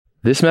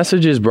This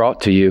message is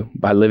brought to you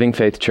by Living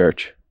Faith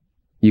Church.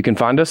 You can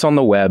find us on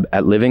the web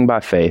at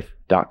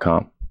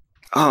livingbyfaith.com.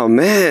 Oh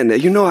man,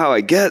 you know how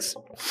I get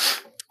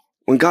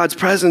when God's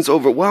presence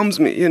overwhelms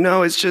me, I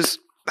was just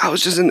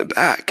in the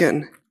back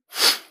and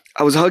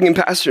I was hugging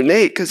Pastor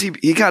Nate because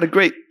he got a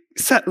great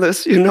set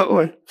list, and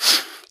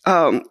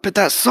but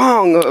that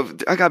song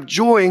of I got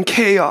joy in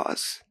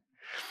chaos,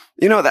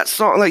 that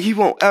song, like he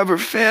won't ever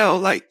fail,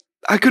 like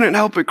I couldn't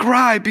help but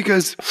cry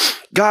because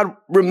God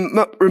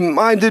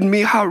reminded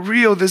me how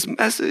real this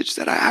message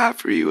that I have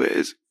for you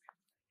is.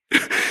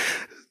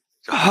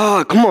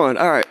 Oh, come on.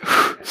 All right.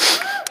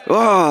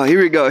 Oh, here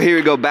we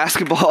go.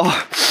 Basketball,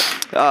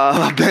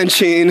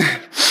 benching,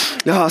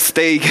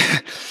 steak,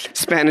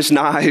 Spanish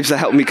knives that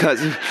helped me cut.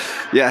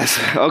 Yes.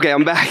 Okay,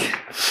 I'm back.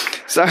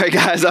 Sorry,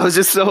 guys. I was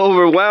just so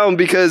overwhelmed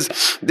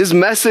because this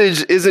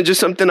message isn't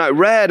just something I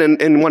read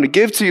and want to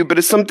give to you, but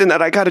it's something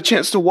that I got a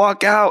chance to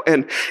walk out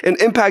and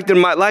impact in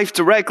my life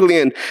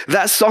directly. And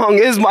that song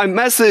is my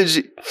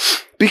message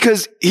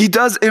because he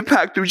does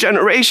impact through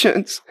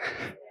generations.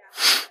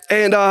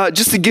 And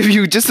just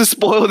to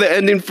spoil the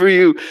ending for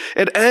you,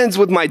 it ends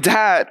with my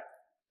dad.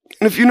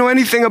 And if you know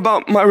anything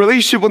about my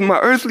relationship with my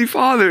earthly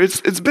father,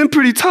 it's been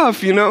pretty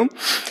tough,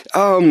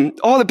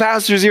 all the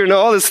pastors here know,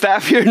 all the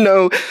staff here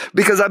know,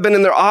 because I've been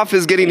in their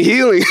office getting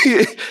healing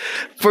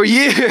for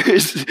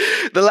years.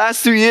 The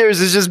last 2 years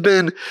has just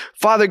been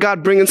Father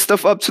God bringing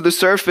stuff up to the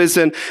surface,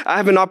 and I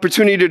have an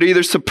opportunity to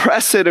either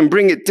suppress it and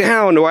bring it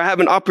down, or I have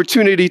an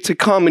opportunity to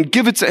come and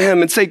give it to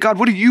him and say, God,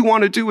 what do you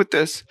want to do with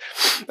this?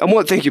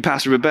 Thank you,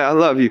 Pastor Rebecca. I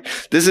love you.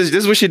 This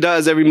is what she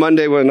does every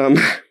Monday when I'm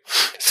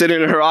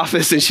sitting in her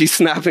office and she's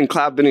snapping,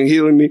 clapping, and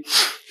healing me.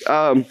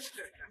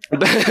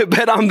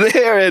 But I'm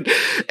there,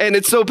 and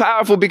it's so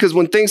powerful because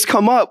when things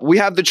come up, we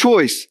have the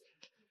choice.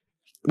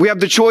 We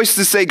have the choice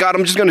to say, God,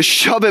 I'm just going to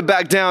shove it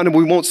back down and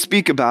we won't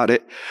speak about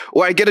it.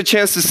 Or I get a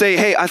chance to say,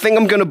 hey, I think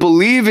I'm going to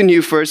believe in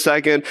you for a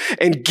second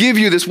and give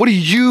you this. What do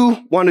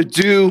you want to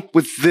do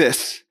with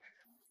this?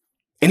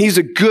 And he's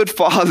a good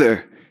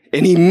father.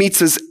 And he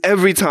meets us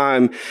every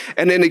time.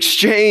 And in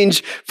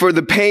exchange for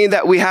the pain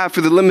that we have,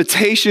 for the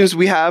limitations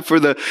we have, for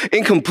the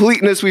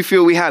incompleteness we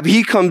feel we have,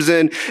 he comes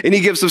in and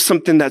he gives us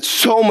something that's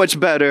so much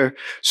better,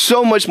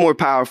 so much more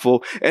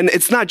powerful. And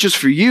it's not just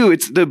for you.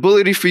 It's the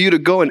ability for you to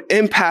go and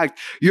impact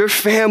your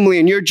family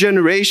and your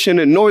generation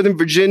in Northern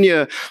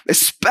Virginia,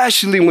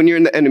 especially when you're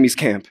in the enemy's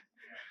camp.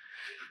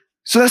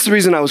 So that's the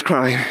reason I was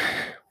crying.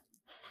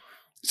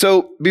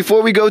 So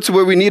before we go to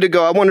where we need to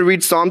go, I want to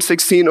read Psalm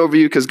 16 over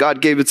you because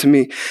God gave it to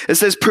me. It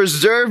says,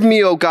 preserve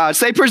me, O God.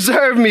 Say,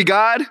 preserve me,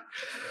 God.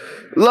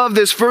 Love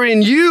this. For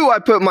in you I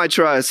put my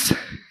trust.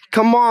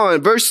 Come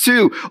on. Verse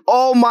 2.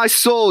 Oh, my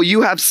soul,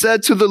 you have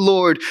said to the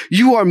Lord,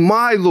 you are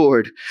my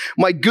Lord.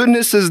 My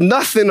goodness is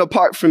nothing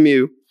apart from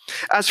you.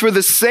 As for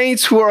the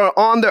saints who are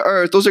on the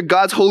earth, those are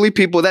God's holy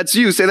people. That's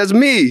you. Say, that's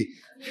me.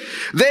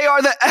 They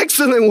are the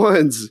excellent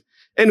ones,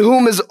 in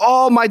whom is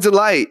all my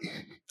delight.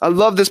 I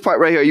love this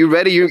part right here. You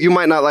ready? You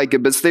might not like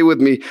it, but stay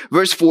with me.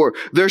 Verse 4,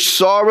 their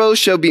sorrow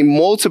shall be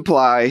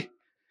multiplied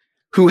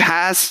who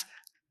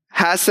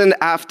hasten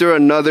after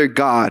another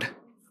God.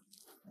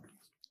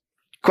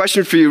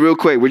 Question for you real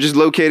quick. We're just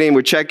locating,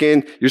 we're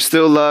checking. You're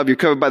still loved. You're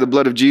covered by the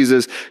blood of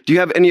Jesus. Do you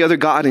have any other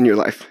God in your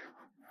life?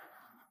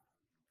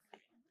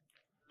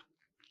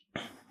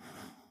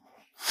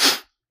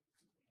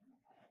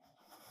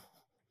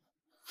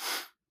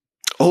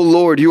 Oh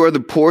Lord, you are the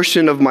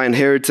portion of my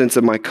inheritance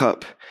and my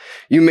cup.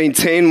 You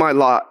maintain my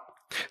lot.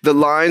 The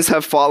lines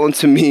have fallen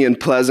to me in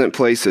pleasant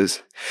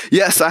places.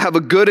 Yes, I have a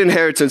good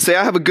inheritance. Say,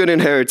 I have a good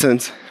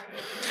inheritance.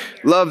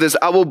 Love this.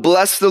 I will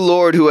bless the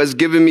Lord who has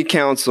given me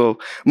counsel.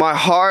 My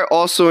heart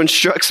also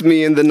instructs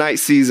me in the night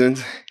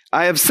seasons.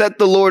 I have set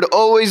the Lord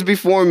always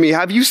before me.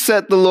 Have you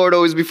set the Lord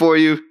always before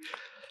you?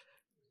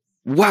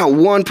 Wow,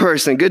 one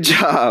person. Good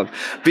job.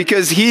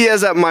 Because he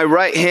is at my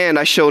right hand,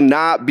 I shall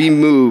not be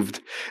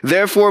moved.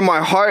 Therefore,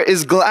 my heart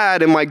is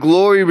glad and my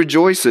glory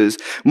rejoices.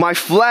 My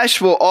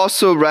flesh will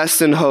also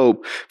rest in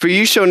hope. For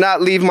you shall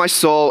not leave my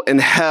soul in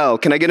hell.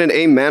 Can I get an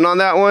amen on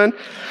that one?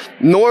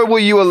 Nor will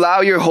you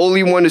allow your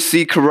Holy One to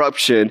see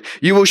corruption.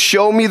 You will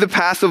show me the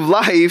path of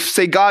life.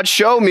 Say, God,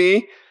 show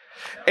me.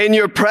 In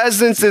your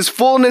presence is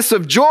fullness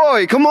of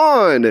joy. Come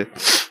on.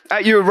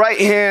 At your right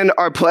hand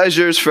are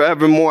pleasures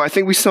forevermore. I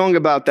think we sung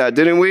about that,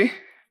 didn't we?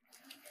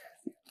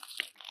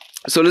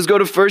 So let's go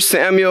to 1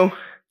 Samuel,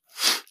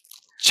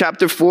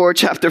 chapter 4,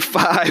 chapter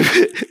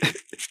 5,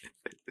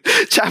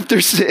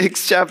 chapter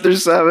 6, chapter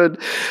 7.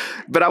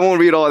 But I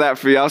won't read all that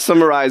for you. I'll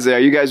summarize there.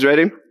 You guys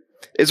ready?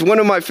 It's one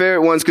of my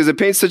favorite ones because it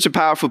paints such a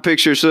powerful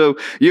picture. So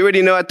you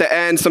already know at the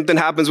end, something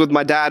happens with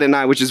my dad and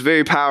I, which is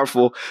very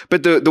powerful.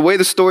 But the way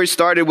the story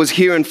started was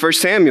here in 1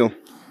 Samuel.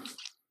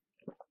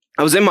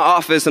 I was in my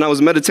office and I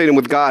was meditating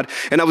with God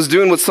and I was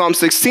doing what Psalm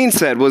 16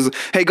 said was,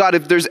 hey, God,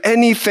 if there's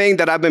anything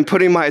that I've been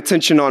putting my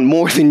attention on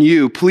more than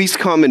you, please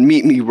come and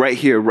meet me right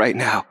here, right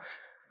now.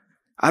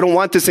 I don't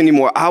want this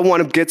anymore. I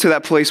want to get to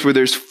that place where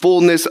there's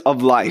fullness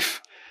of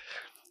life.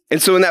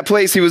 And so in that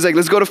place, he was like,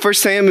 let's go to 1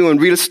 Samuel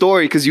and read a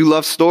story because you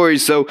love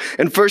stories. So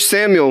in 1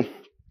 Samuel,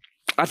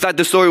 I thought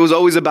the story was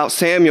always about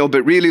Samuel,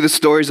 but really the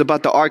story is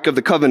about the Ark of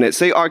the Covenant.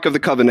 Say Ark of the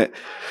Covenant.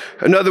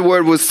 Another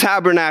word was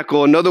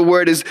tabernacle. Another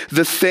word is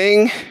the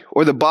thing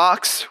or the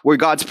box where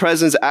God's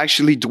presence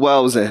actually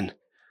dwells in.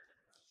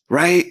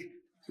 Right?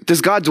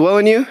 Does God dwell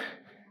in you?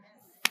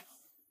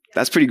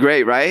 That's pretty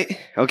great, right?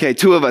 Okay,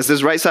 two of us.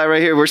 This right side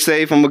right here, we're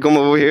safe. I'm going to come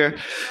over here.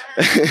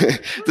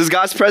 Does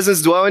God's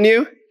presence dwell in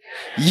you?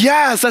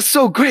 Yes, that's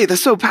so great.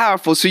 That's so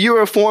powerful. So you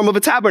are a form of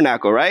a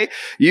tabernacle, right?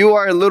 You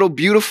are a little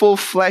beautiful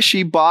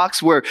fleshy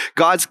box where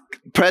God's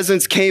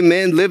presence came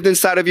in, lived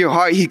inside of your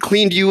heart. He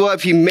cleaned you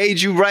up. He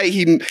made you right.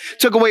 He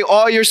took away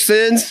all your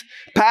sins,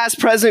 past,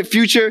 present,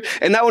 future.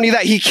 And not only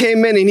that, he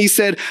came in and he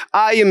said,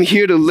 I am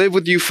here to live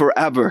with you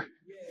forever.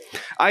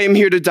 I am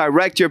here to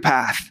direct your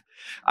path.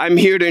 I'm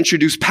here to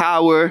introduce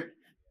power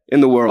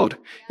in the world.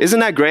 Isn't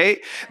that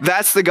great?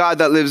 That's the God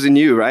that lives in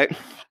you, right?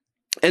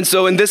 And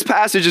so in this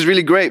passage is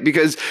really great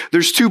because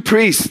there's two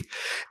priests.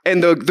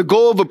 And the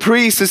goal of a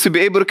priest is to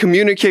be able to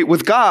communicate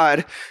with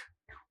God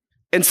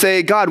and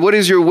say, God, what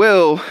is your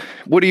will?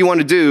 What do you want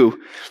to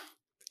do?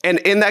 And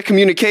in that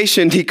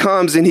communication, he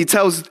comes and he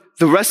tells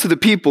the rest of the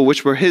people,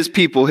 which were his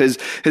people, his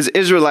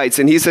Israelites.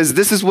 And he says,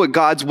 this is what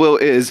God's will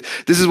is.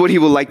 This is what he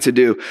would like to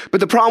do. But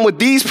the problem with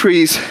these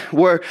priests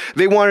were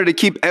they wanted to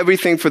keep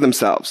everything for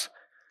themselves.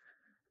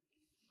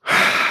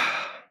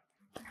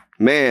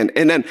 Man,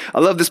 and then I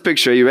love this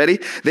picture. Are you ready?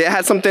 They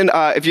had something,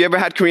 if you ever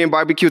had Korean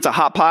barbecue, it's a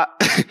hot pot.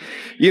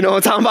 You know what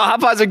I'm talking about? Hot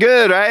pots are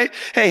good, right?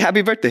 Hey,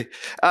 happy birthday.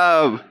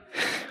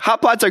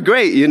 Hot pots are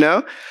great, you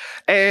know?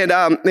 And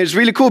it's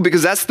really cool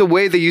because that's the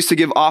way they used to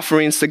give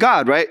offerings to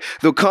God, right?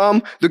 They'll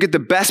come, they'll get the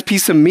best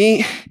piece of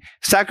meat,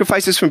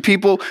 sacrifices from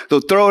people,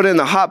 they'll throw it in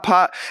the hot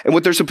pot. And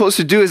what they're supposed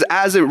to do is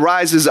as it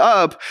rises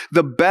up,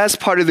 the best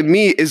part of the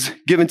meat is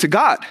given to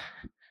God.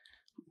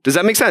 Does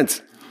that make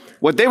sense?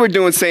 What they were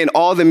doing, saying,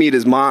 all the meat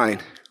is mine.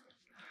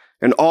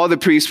 And all the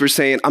priests were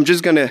saying, I'm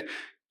just going to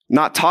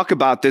not talk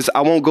about this. I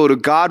won't go to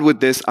God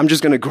with this. I'm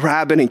just going to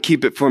grab it and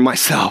keep it for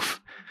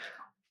myself.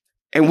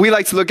 And we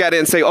like to look at it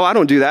and say, oh, I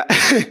don't do that.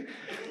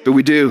 But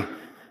we do.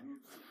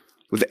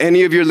 With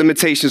any of your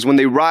limitations, when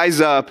they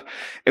rise up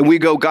and we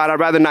go, God, I'd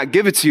rather not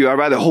give it to you. I'd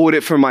rather hold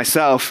it for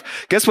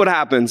myself. Guess what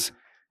happens?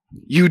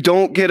 You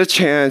don't get a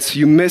chance.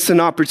 You miss an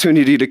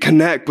opportunity to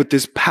connect with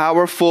this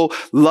powerful,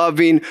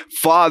 loving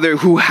Father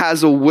who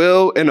has a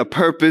will and a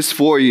purpose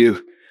for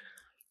you.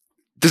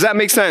 Does that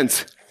make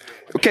sense?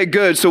 Okay,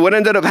 good. So what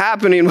ended up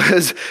happening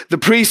was the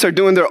priests are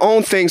doing their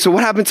own thing. So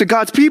what happened to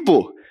God's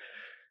people?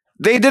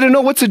 They didn't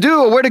know what to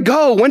do or where to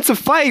go, when to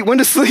fight, when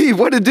to sleep,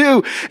 what to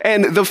do.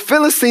 And the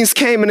Philistines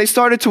came and they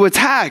started to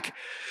attack.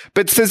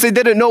 But since they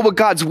didn't know what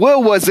God's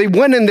will was, they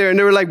went in there and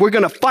they were like, we're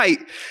going to fight.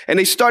 And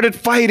they started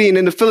fighting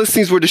and the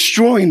Philistines were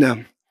destroying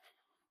them.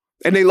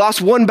 And they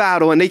lost one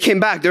battle and they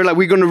came back. They're like,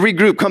 we're going to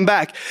regroup, come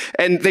back.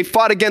 And they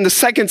fought again the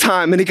second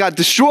time and they got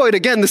destroyed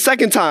again the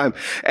second time.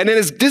 And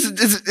then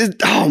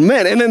oh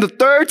man. And then the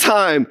third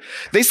time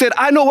they said,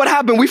 I know what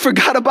happened. We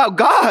forgot about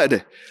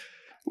God.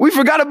 We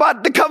forgot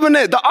about the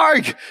covenant, the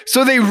ark.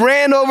 So they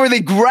ran over, they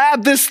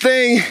grabbed this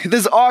thing,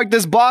 this ark,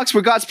 this box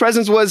where God's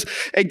presence was.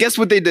 And guess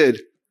what they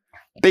did?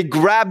 They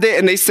grabbed it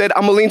and they said,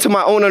 I'm going to lean to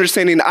my own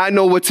understanding. I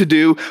know what to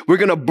do. We're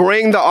going to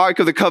bring the Ark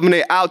of the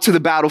Covenant out to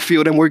the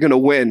battlefield and we're going to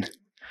win.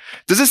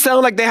 Does it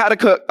sound like they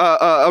had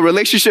a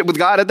relationship with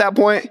God at that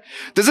point?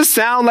 Does it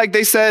sound like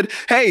they said,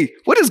 hey,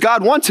 what does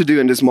God want to do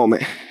in this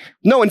moment?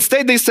 No,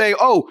 instead they say,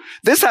 oh,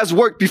 this has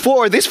worked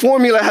before. This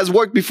formula has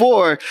worked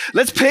before.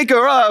 Let's pick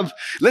her up.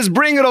 Let's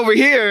bring it over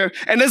here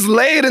and let's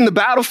lay it in the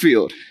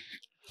battlefield.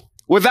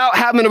 Without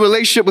having a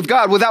relationship with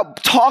God,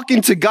 without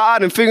talking to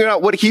God and figuring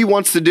out what he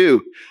wants to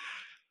do.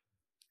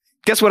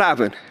 Guess what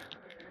happened?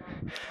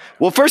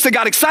 Well, first they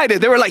got excited.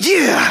 They were like,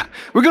 yeah,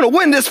 we're going to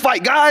win this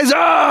fight, guys.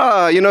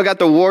 Got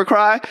the war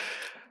cry.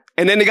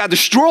 And then they got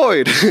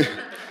destroyed,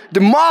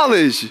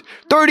 demolished.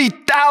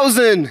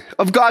 30,000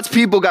 of God's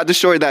people got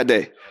destroyed that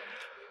day.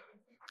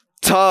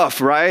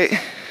 Tough, right?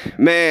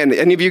 Man,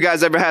 any of you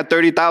guys ever had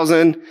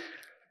 30,000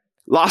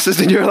 losses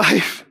in your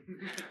life?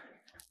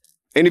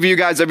 Any of you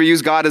guys ever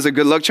used God as a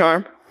good luck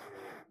charm?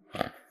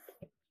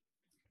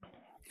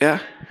 Yeah?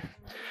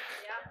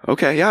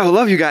 Okay, yeah, I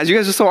love you guys. You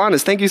guys are so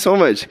honest. Thank you so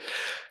much.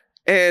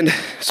 And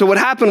so what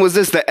happened was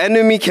this. The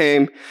enemy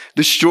came,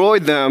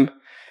 destroyed them,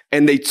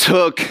 and they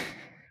took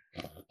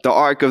the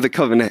Ark of the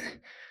Covenant.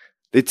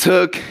 They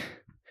took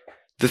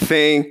the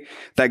thing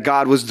that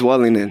God was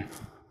dwelling in,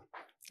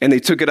 and they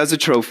took it as a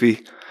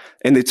trophy,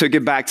 and they took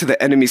it back to the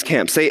enemy's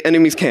camp. Say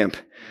enemy's camp.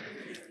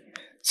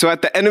 So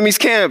at the enemy's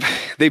camp,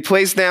 they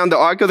placed down the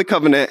Ark of the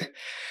Covenant,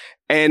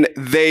 and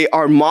they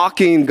are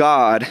mocking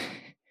God,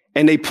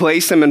 and they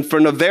place him in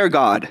front of their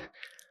God.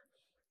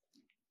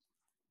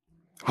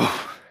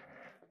 Oh.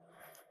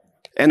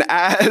 And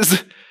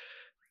as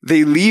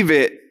they leave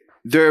it,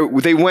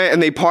 they went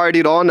and they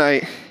partied all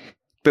night.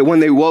 But when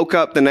they woke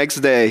up the next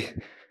day,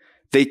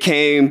 they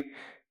came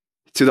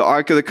to the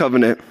Ark of the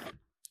Covenant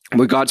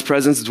where God's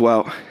presence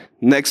dwelt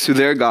next to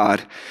their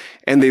God.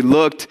 And they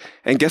looked,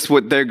 and guess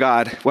what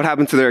what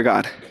happened to their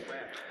God?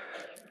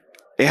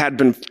 It had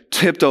been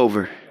tipped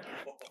over.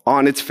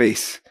 on its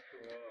face.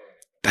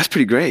 That's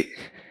pretty great.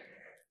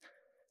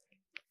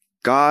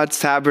 God's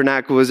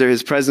tabernacle was there.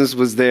 His presence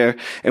was there.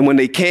 And when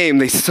they came,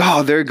 they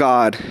saw their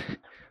God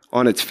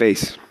on its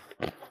face.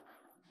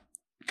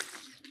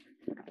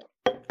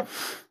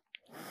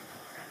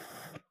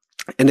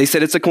 And they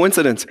said, it's a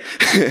coincidence.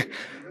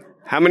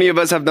 How many of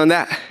us have done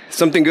that?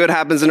 Something good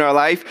happens in our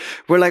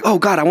life. We're like, oh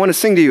God, I want to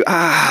sing to you.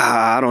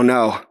 I don't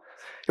know.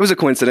 It was a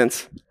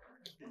coincidence.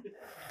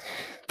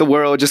 The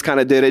world just kind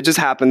of did it. It just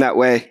happened that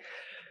way.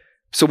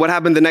 So what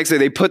happened the next day?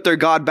 They put their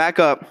God back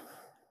up.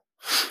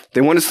 They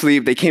went to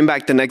sleep. They came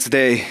back the next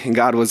day and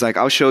God was like,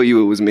 I'll show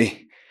you it was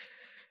me.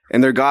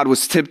 And their God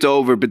was tipped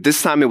over, but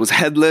this time it was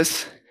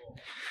headless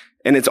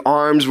and its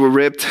arms were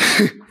ripped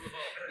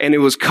and it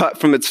was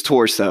cut from its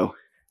torso.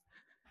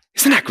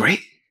 Isn't that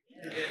great?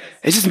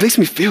 It just makes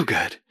me feel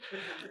good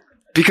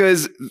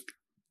because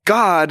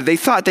God, they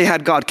thought they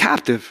had God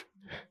captive,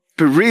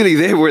 but really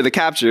they were the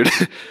captured.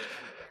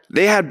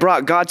 They had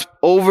brought God's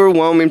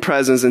overwhelming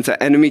presence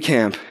into enemy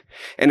camp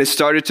and it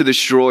started to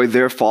destroy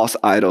their false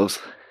idols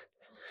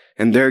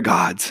and their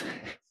gods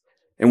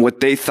and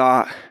what they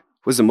thought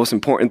was the most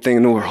important thing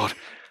in the world.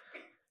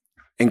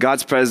 And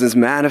God's presence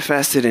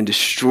manifested and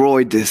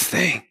destroyed this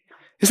thing.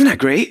 Isn't that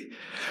great?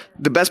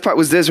 The best part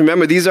was this.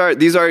 Remember, these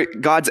are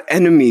God's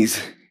enemies.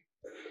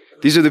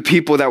 These are the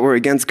people that were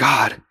against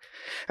God.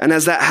 And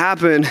as that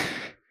happened,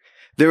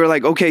 they were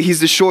like, okay, he's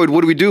destroyed.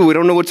 What do? We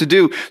don't know what to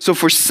do. So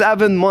for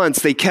 7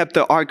 months, they kept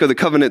the Ark of the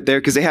Covenant there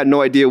because they had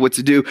no idea what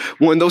to do.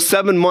 Well, in those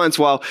 7 months,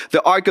 while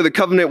the Ark of the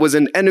Covenant was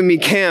in enemy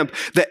camp,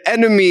 the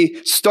enemy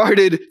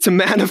started to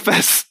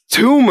manifest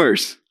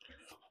tumors.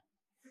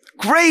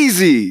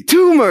 Crazy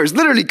tumors,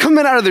 literally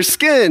coming out of their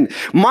skin.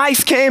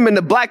 Mice came and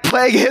the Black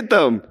Plague hit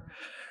them.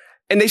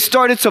 And they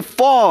started to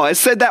fall. It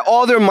said that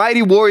all their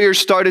mighty warriors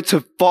started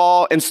to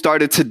fall and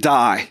started to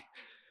die.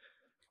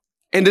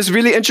 And this is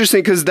really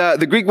interesting because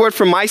the Greek word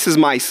for mice is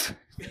mice.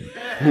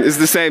 It's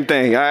the same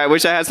thing. I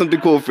wish I had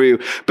something cool for you.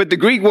 But the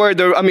Greek word,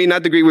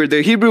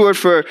 the Hebrew word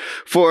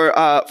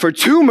for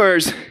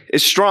tumors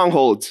is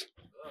strongholds.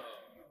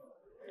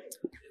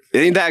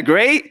 Ain't that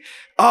great?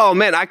 Oh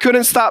man, I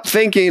couldn't stop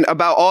thinking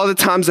about all the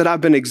times that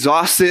I've been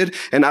exhausted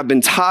and I've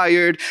been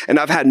tired and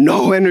I've had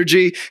no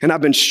energy and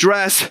I've been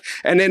stressed.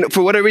 And then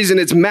for whatever reason,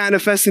 it's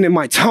manifesting in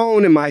my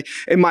tone, in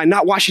my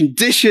not washing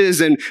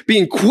dishes and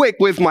being quick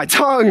with my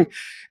tongue.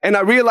 And I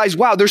realized,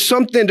 wow, there's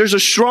a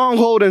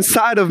stronghold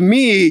inside of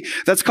me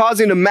that's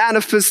causing a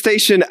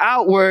manifestation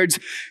outwards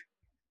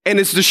and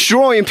it's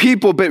destroying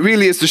people, but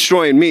really it's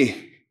destroying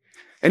me.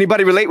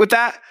 Anybody relate with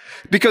that?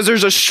 Because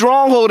there's a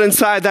stronghold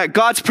inside that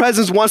God's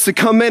presence wants to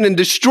come in and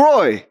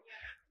destroy.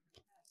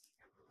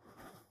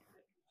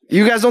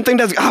 You guys don't think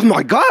that's, oh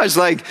my gosh,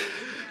 like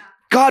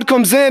God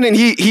comes in and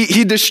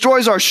he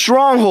destroys our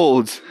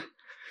strongholds.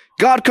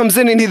 God comes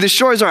in and he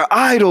destroys our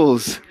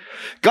idols.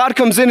 God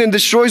comes in and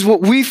destroys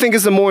what we think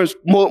is the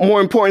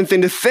more important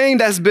thing, the thing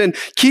that's been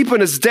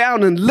keeping us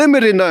down and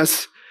limiting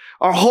us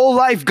our whole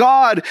life.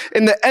 God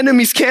in the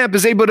enemy's camp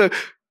is able to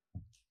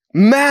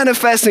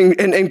manifest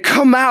and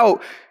come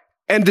out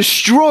and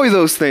destroy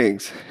those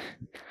things.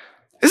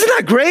 Isn't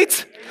that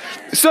great?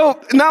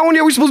 So not only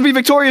are we supposed to be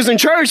victorious in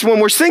church when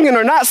we're singing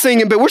or not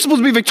singing, but we're supposed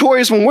to be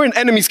victorious when we're in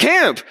enemy's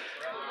camp.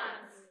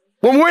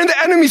 When we're in the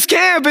enemy's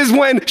camp is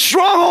when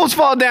strongholds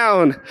fall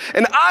down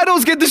and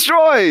idols get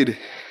destroyed.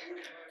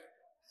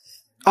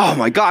 Oh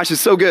my gosh,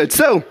 it's so good.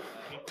 So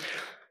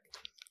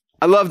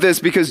I love this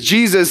because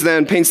Jesus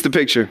then paints the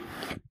picture.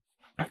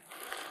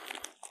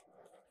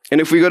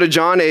 And if we go to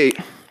John 8,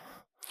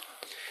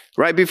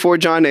 right before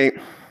John 8,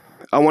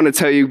 I want to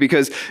tell you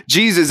because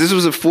Jesus, this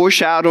was a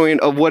foreshadowing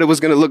of what it was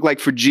going to look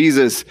like for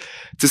Jesus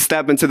to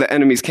step into the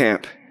enemy's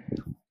camp.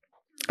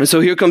 And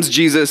so here comes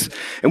Jesus,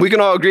 and we can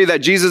all agree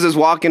that Jesus is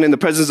walking and the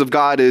presence of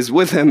God is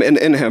with him and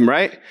in him,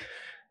 right?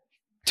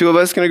 Two of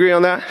us can agree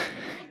on that?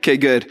 Okay,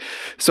 good.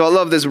 So I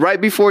love this. Right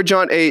before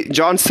John 8,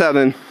 John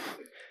 7,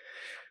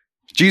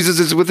 Jesus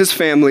is with his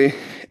family,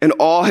 and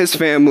all his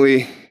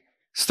family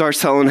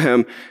starts telling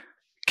him,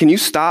 can you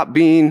stop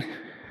being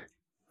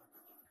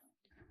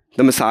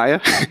the Messiah?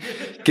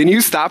 Can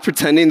you stop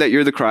pretending that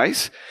you're the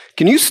Christ?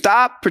 Can you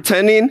stop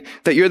pretending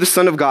that you're the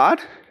Son of God?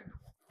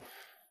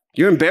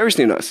 You're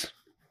embarrassing us.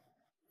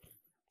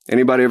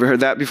 Anybody ever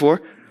heard that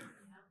before?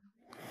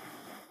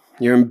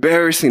 You're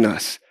embarrassing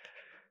us.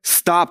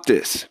 Stop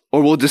this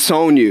or we'll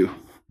disown you.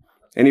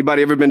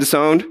 Anybody ever been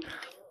disowned?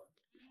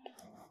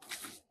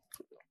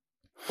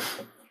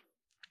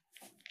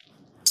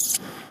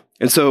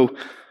 And so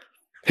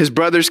his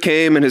brothers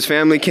came and his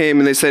family came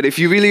and they said, if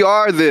you really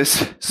are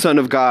this Son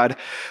of God,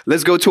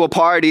 let's go to a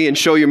party and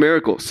show your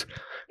miracles.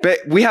 But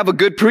we have a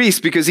good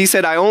priest because he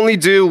said, I only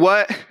do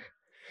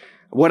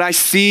what I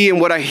see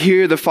and what I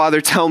hear the Father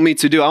tell me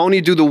to do. I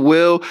only do the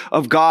will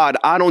of God.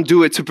 I don't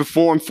do it to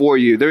perform for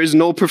you. There is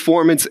no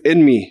performance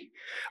in me.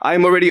 I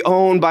am already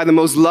owned by the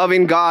most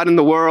loving God in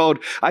the world.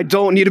 I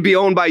don't need to be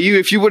owned by you.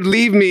 If you would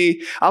leave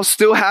me, I'll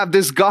still have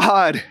this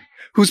God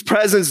whose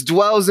presence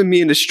dwells in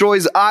me and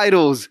destroys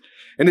idols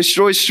and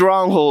destroys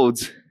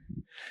strongholds.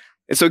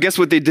 And so guess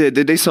what they did?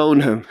 They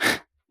disowned him.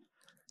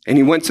 And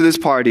he went to this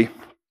party.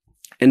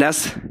 And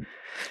as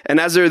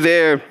they're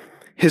there,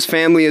 his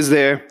family is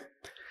there.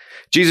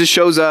 Jesus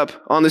shows up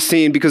on the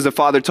scene because the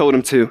Father told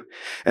him to.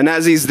 And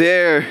as he's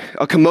there,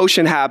 a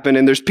commotion happened,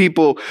 and there's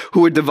people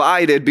who were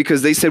divided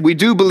because they said, we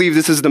do believe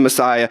this is the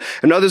Messiah.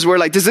 And others were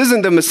like, this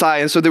isn't the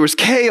Messiah. And so there was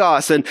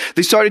chaos, and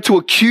they started to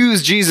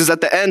accuse Jesus.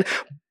 At the end,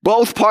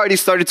 both parties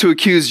started to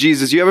accuse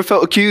Jesus. You ever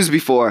felt accused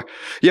before?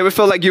 You ever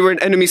felt like you were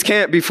in enemy's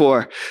camp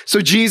before?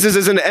 So Jesus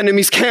is in the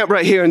enemy's camp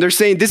right here, and they're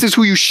saying, this is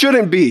who you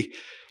shouldn't be.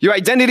 Your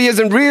identity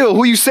isn't real.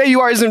 Who you say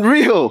you are isn't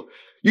real.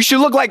 You should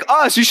look like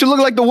us. You should look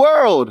like the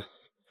world.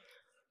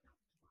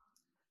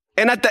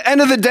 And at the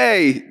end of the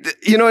day,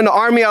 in the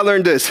army, I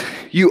learned this.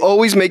 You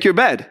always make your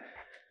bed.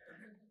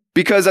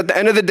 Because at the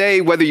end of the day,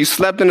 whether you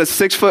slept in a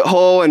 6-foot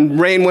hole and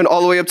rain went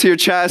all the way up to your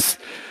chest,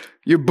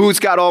 your boots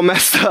got all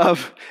messed up,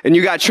 and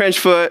you got trench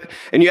foot,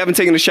 and you haven't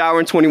taken a shower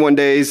in 21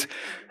 days.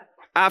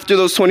 After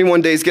those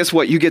 21 days, guess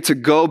what? You get to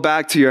go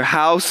back to your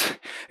house,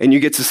 and you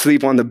get to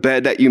sleep on the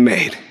bed that you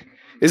made.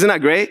 Isn't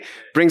that great?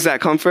 Brings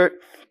that comfort.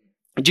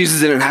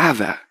 Jesus didn't have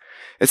that.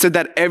 It said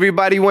that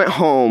everybody went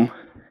home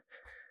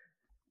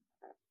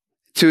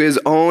to his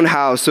own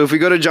house. So if we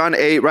go to John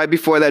 8, right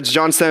before that, it's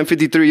John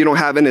 7:53, you don't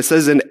have it. It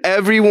says, and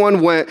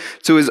everyone went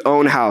to his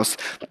own house.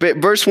 But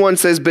verse 1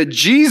 says, but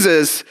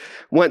Jesus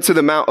went to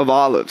the Mount of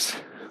Olives.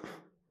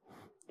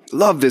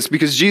 Love this,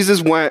 because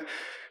Jesus went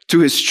to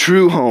his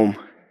true home.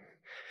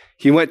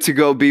 He went to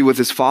go be with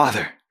his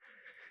Father.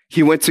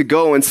 He went to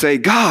go and say,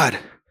 God,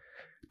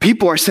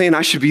 people are saying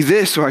I should be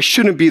this or I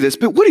shouldn't be this,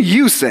 but what do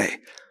you say?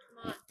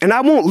 And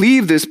I won't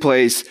leave this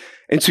place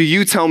until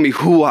you tell me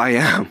who I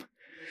am.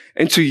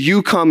 Until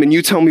you come and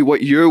you tell me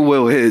what your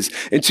will is.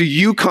 Until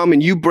you come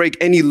and you break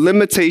any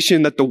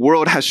limitation that the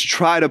world has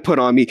tried to put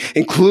on me,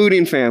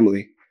 including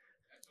family.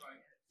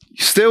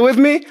 You still with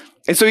me?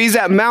 And so he's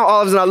at Mount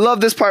Olives, and I love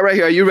this part right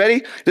here. Are you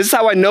ready? This is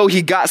how I know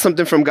he got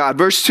something from God.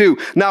 Verse 2.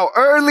 Now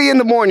early in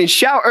the morning,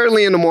 shout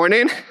early in the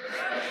morning.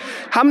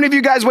 How many of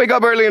you guys wake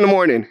up early in the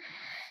morning?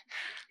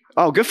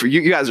 Oh, good for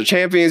you. You guys are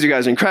champions. You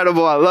guys are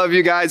incredible. I love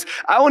you guys.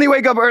 I only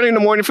wake up early in the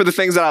morning for the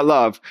things that I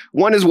love.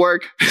 One is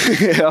work.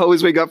 I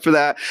always wake up for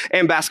that.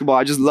 And basketball.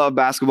 I just love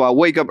basketball. I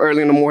wake up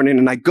early in the morning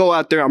and I go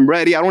out there. I'm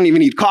ready. I don't even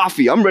need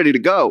coffee. I'm ready to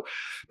go.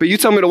 But you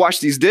tell me to wash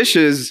these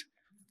dishes,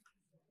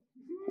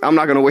 I'm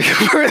not going to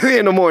wake up early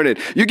in the morning.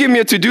 You give me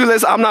a to-do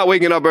list, I'm not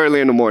waking up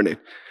early in the morning.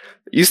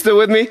 You still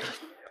with me?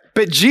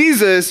 But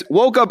Jesus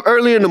woke up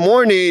early in the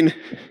morning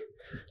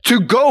to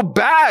go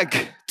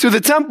back to the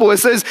temple. It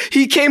says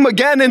he came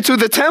again into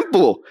the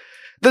temple.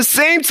 The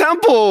same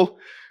temple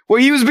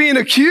where he was being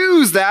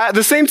accused at,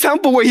 the same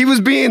temple where he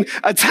was being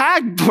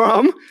attacked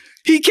from.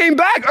 He came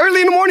back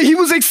early in the morning. He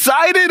was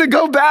excited to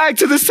go back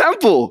to this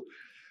temple.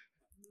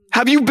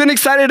 Have you been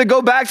excited to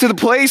go back to the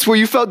place where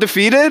you felt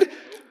defeated?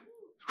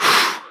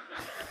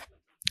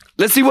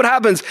 Let's see what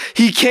happens.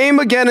 He came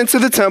again into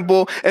the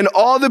temple and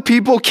all the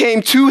people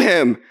came to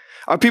him.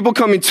 Are people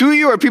coming to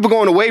you or are people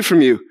going away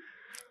from you?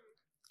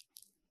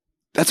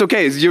 That's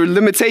okay. It's your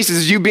limitations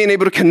is you being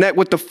able to connect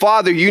with the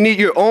Father. You need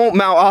your own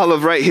Mount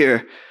Olive right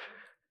here.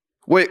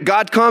 Where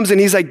God comes and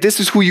he's like, this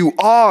is who you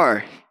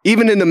are.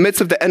 Even in the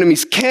midst of the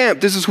enemy's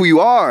camp, this is who you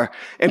are.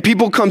 And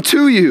people come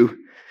to you.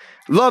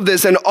 Love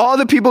this. And all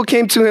the people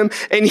came to him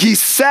and he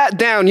sat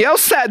down. Yell,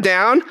 sat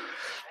down.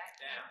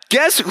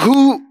 Guess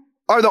who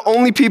are the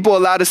only people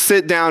allowed to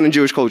sit down in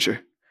Jewish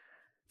culture?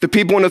 The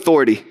people in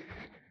authority.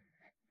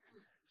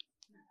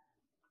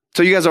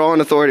 So you guys are all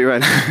in authority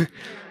right now.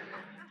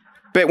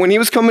 But when he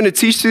was coming to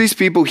teach to these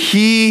people,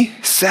 he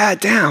sat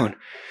down.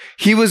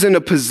 He was in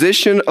a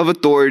position of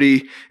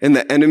authority in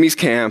the enemy's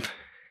camp,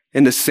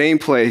 in the same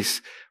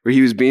place where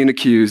he was being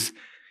accused.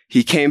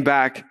 He came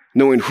back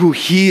knowing who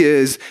he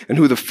is and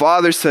who the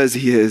Father says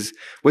he is,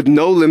 with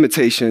no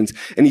limitations.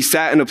 And he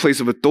sat in a place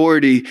of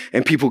authority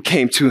and people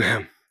came to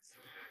him.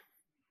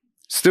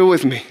 Still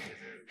with me?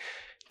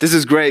 This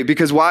is great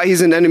because while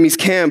he's in the enemy's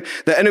camp,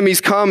 the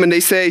enemies come and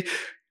they say,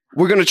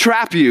 we're going to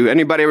trap you.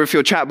 Anybody ever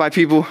feel trapped by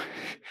people?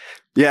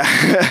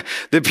 Yeah.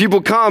 The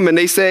people come and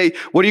they say,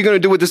 what are you going to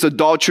do with this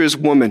adulterous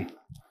woman?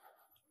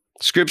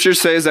 Scripture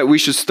says that we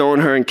should stone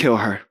her and kill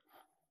her.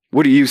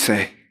 What do you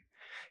say?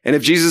 And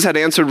if Jesus had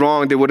answered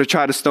wrong, they would have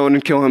tried to stone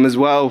and kill him as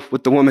well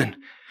with the woman.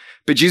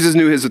 But Jesus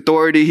knew his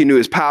authority. He knew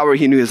his power.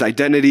 He knew his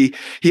identity.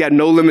 He had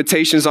no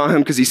limitations on him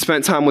because he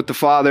spent time with the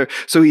Father.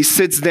 So he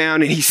sits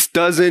down and he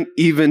doesn't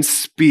even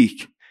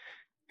speak.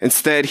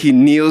 Instead, he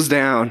kneels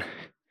down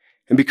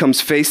and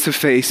becomes face to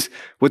face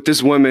with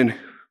this woman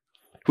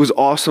who's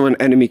also in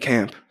enemy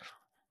camp.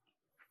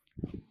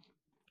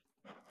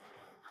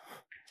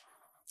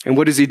 And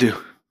what does he do?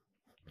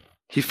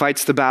 He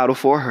fights the battle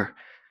for her.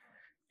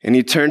 And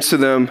he turns to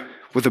them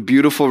with a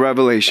beautiful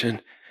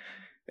revelation.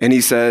 And he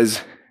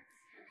says,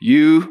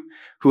 you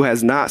who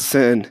has not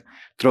sinned,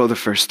 throw the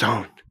first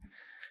stone.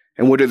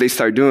 And what do they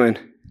start doing?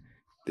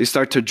 They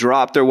start to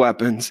drop their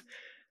weapons.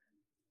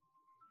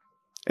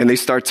 And they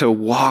start to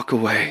walk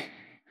away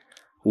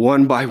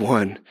one by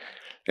one.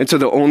 Until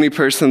the only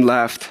person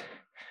left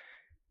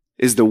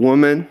is the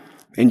woman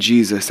in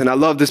Jesus. And I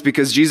love this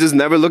because Jesus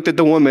never looked at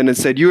the woman and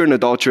said, you're an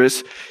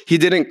adulteress. He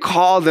didn't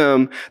call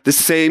them the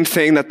same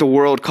thing that the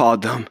world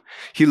called them.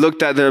 He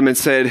looked at them and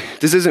said,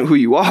 this isn't who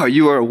you are.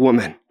 You are a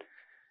woman.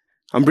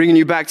 I'm bringing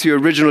you back to your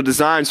original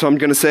design. So I'm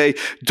going to say,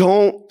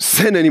 don't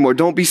sin anymore.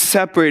 Don't be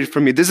separated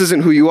from me. This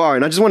isn't who you are.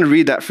 And I just want to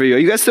read that for you. Are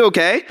you guys still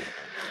okay?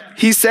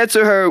 He said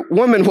to her,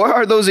 woman, where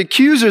are those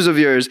accusers of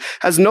yours?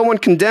 Has no one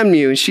condemned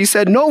you? And she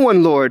said, no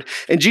one, Lord.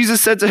 And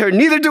Jesus said to her,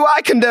 neither do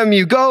I condemn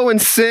you. Go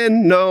and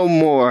sin no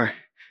more.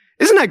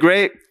 Isn't that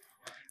great?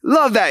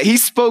 Love that. He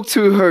spoke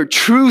to her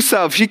true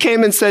self. She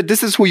came and said,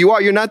 this is who you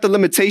are. You're not the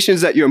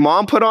limitations that your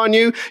mom put on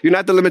you. You're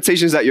not the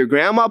limitations that your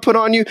grandma put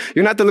on you.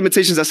 You're not the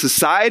limitations that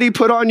society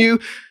put on you.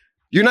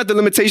 You're not the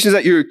limitations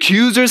that your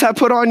accusers have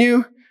put on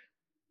you.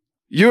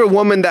 You're a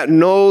woman that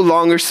no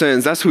longer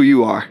sins. That's who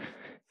you are.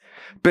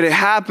 But it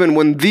happened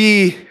when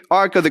the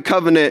Ark of the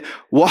Covenant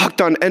walked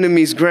on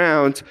enemy's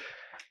ground,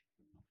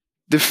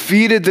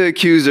 defeated the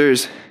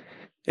accusers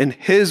in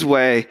his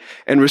way,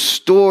 and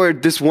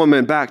restored this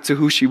woman back to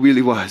who she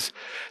really was.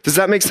 Does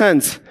that make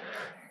sense?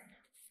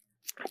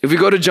 If we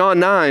go to John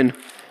 9,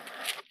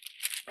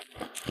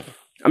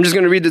 I'm just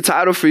going to read the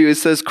title for you. It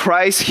says,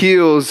 Christ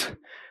heals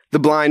the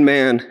blind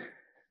man.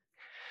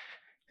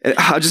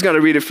 I'm just going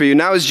to read it for you.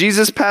 Now as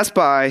Jesus passed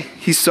by,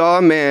 he saw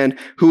a man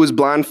who was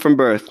blind from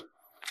birth.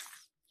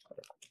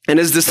 And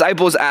his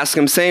disciples asked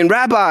him, saying,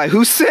 Rabbi,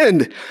 who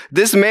sinned,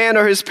 this man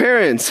or his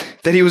parents,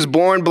 that he was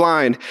born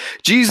blind?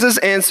 Jesus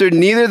answered,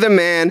 neither the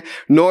man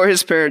nor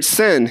his parents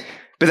sinned,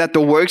 but that the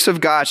works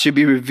of God should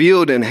be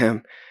revealed in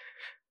him.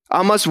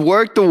 I must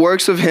work the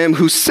works of him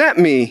who sent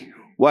me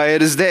while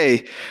it is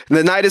day.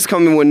 The night is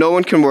coming when no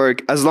one can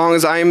work. As long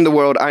as I am in the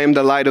world, I am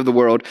the light of the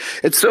world.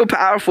 It's so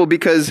powerful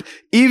because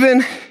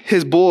even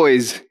his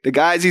boys, the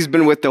guys he's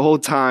been with the whole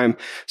time,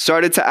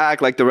 started to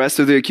act like the rest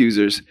of the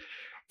accusers.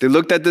 They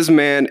looked at this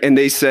man and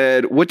they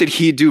said, what did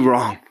he do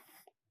wrong?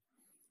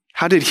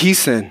 How did he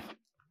sin?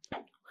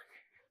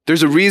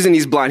 There's a reason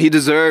he's blind. He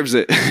deserves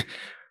it.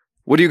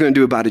 What are you going to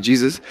do about it,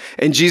 Jesus?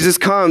 And Jesus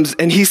comes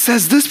and he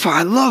says this part.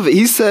 I love it.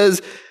 He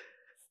says,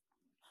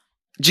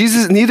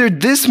 Jesus, neither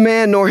this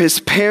man nor his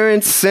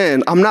parents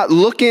sin. I'm not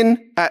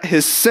looking at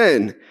his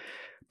sin,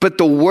 but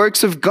the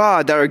works of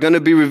God that are going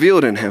to be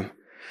revealed in him.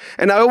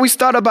 And I always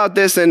thought about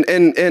this and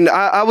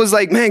I was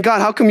like, man,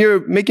 God, how come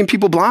you're making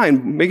people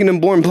blind, making them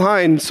born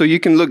blind so you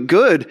can look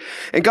good?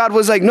 And God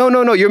was like,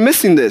 no, you're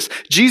missing this.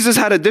 Jesus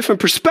had a different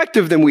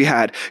perspective than we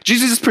had.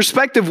 Jesus'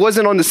 perspective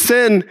wasn't on the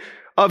sin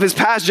of his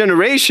past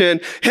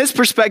generation. His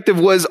perspective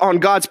was on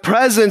God's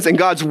presence and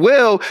God's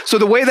will. So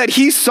the way that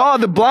he saw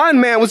the blind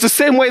man was the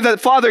same way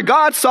that Father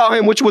God saw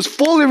him, which was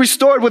fully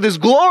restored with his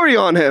glory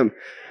on him.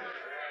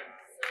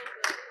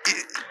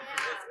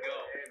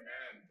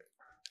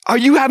 Are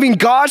you having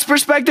God's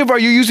perspective or are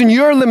you using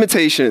your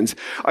limitations?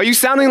 Are you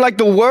sounding like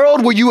the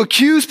world where you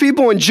accuse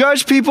people and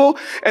judge people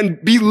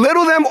and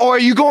belittle them? Or are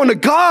you going to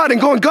God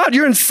and going, God,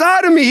 you're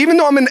inside of me, even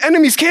though I'm in the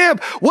enemy's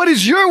camp. What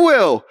is your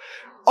will?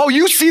 Oh,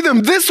 you see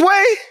them this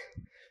way?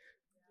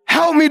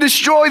 Help me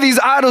destroy these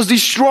idols,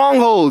 these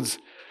strongholds.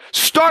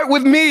 Start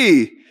with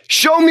me.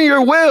 Show me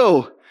your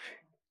will.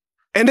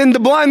 And then the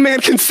blind man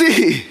can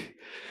see.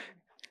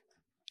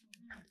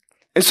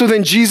 And so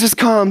then Jesus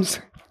comes.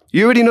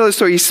 You already know the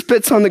story. He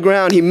spits on the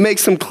ground. He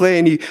makes some clay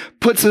and he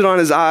puts it on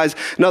his eyes.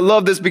 And I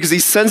love this because he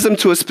sends them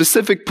to a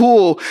specific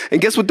pool.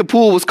 And guess what the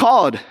pool was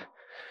called?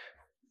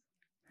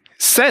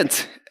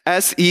 Sent.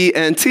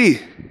 S-E-N-T.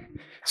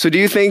 So do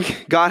you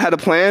think God had a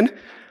plan?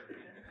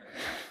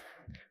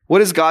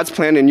 What is God's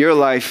plan in your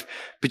life,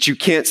 but you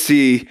can't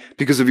see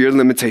because of your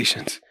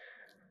limitations?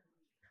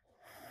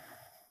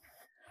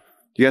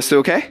 You guys still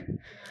okay?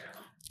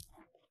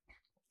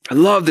 I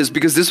love this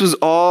because this was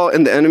all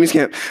in the enemy's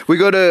camp. We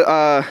go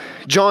to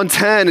John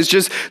 10. It's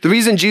just the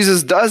reason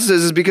Jesus does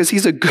this is because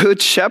he's a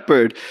good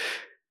shepherd.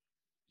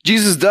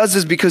 Jesus does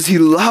this because he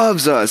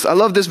loves us. I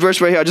love this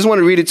verse right here. I just want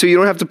to read it to you. You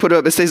don't have to put it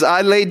up. It says,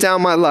 I laid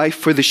down my life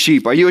for the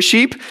sheep. Are you a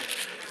sheep?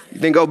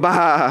 Then go,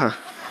 bah.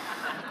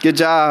 Good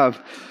job.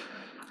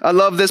 I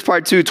love this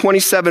part too.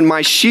 27,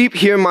 my sheep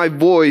hear my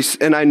voice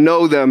and I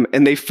know them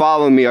and they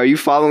follow me. Are you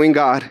following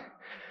God?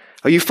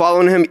 Are you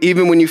following him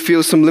even when you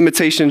feel some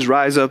limitations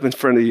rise up in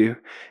front of you,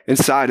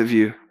 inside of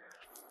you?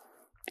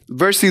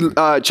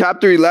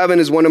 Chapter 11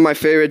 is one of my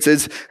favorites.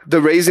 It's the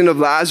raising of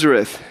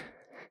Lazarus.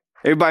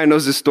 Everybody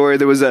knows this story.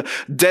 There was a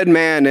dead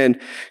man and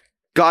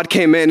God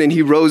came in and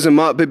he rose him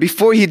up. But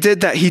before he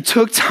did that, he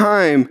took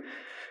time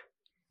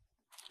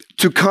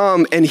to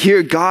come and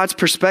hear God's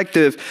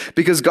perspective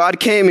because God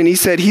came and he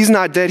said, he's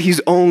not dead.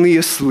 He's only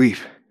asleep.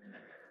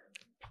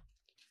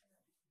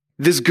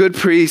 This good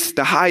priest,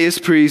 the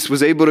highest priest,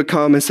 was able to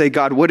come and say,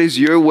 God, what is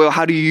your will?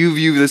 How do you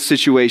view this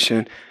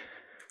situation?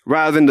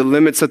 Rather than the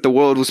limits that the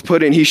world was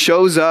put in. He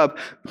shows up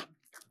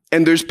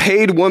and there's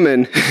paid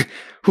women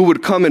who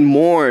would come and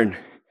mourn.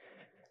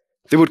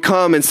 They would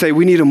come and say,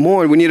 we need to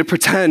mourn. We need to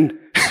pretend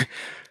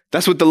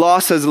That's what the law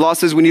says. The law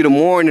says we need to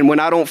mourn, and when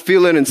I don't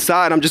feel it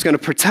inside, I'm just going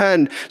to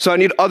pretend. So I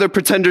need other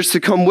pretenders to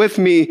come with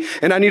me,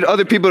 and I need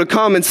other people to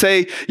come and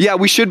say, yeah,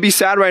 we should be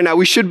sad right now.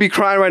 We should be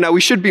crying right now. We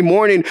should be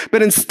mourning.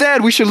 But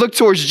instead, we should look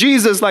towards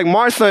Jesus like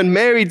Martha and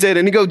Mary did.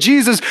 And he go,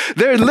 Jesus,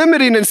 they're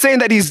limiting and saying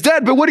that he's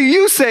dead, but what do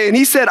you say? And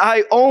he said,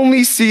 I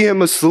only see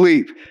him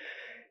asleep.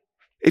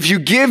 If you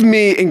give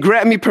me and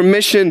grant me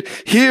permission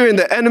here in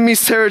the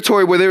enemy's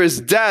territory where there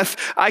is death,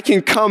 I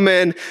can come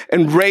in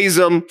and raise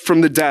him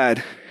from the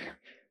dead.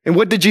 And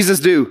what did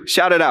Jesus do?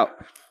 Shout it out.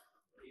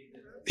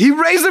 He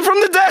raised him from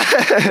the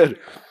dead.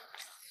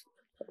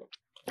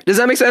 Does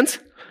that make sense?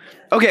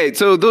 Okay,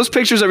 so those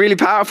pictures are really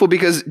powerful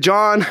because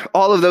John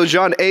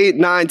 8,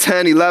 9,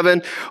 10,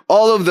 11,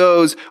 all of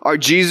those are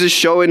Jesus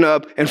showing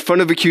up in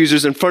front of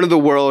accusers, in front of the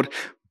world,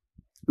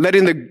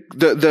 letting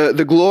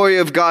the glory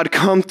of God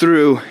come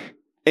through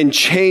and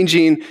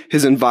changing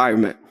his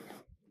environment.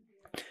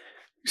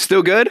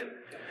 Still good?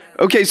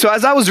 Okay, so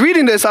as I was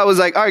reading this, I was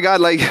like, all right,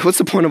 God, like, what's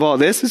the point of all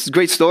this? This is a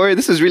great story.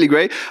 This is really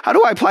great. How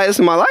do I apply this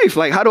in my life?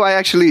 Like, how do I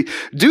actually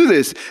do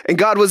this? And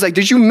God was like,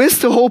 did you miss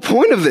the whole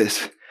point of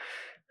this?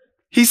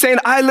 He's saying,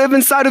 I live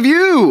inside of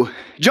you.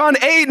 John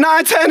 8,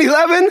 9, 10,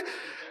 11,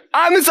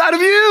 I'm inside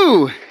of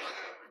you.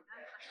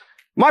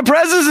 My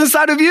presence is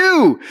inside of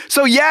you.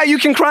 So yeah, you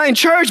can cry in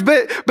church,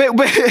 but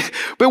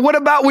what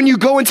about when you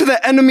go into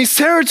the enemy's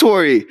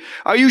territory?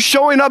 Are you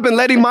showing up and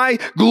letting my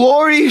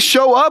glory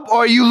show up? Or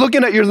are you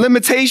looking at your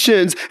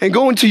limitations and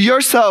going to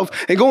yourself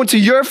and going to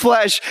your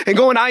flesh and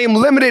going, I am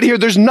limited here.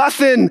 There's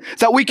nothing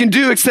that we can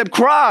do except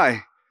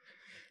cry.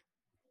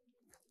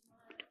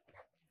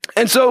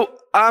 And so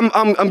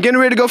I'm getting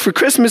ready to go for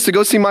Christmas to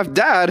go see my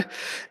dad.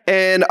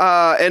 And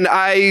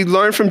I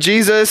learned from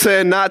Jesus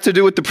and not to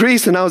do with the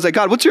priest. And I was like,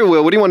 God, what's your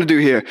will? What do you want to do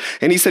here?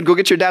 And he said, go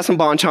get your dad some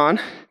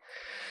banchan.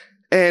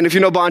 And if you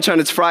know banchan,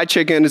 it's fried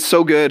chicken. It's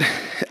so good.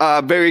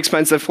 Very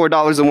expensive,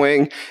 $4 a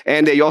wing.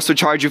 And they also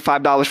charge you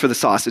 $5 for the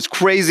sauce. It's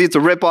crazy. It's a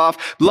ripoff.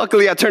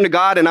 Luckily, I turned to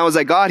God and I was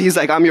like, God, he's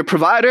like, I'm your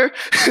provider.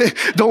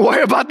 Don't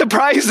worry about the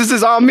price. This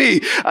is on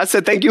me. I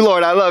said, thank you,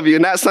 Lord. I love you.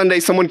 And that Sunday,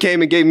 someone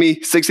came and gave me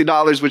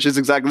 $60, which is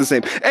exactly the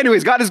same.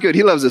 Anyways, God is good.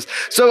 He loves us.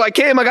 So I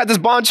came, I got this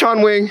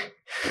banchan wing.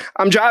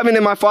 I'm driving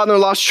in my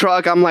father-in-law's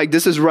truck. I'm like,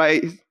 this is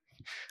right.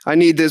 I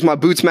need this. My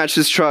boots match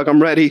this truck.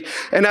 I'm ready.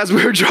 And as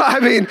we were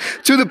driving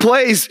to the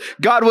place,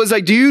 God was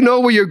like, do you know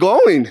where you're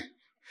going?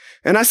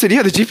 And I said,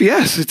 yeah, the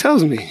GPS, it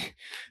tells me.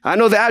 I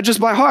know the address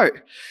by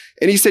heart.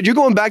 And he said, you're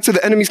going back to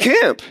the enemy's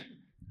camp.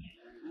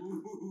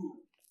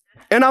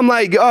 And I'm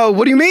like, oh,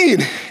 what do you mean?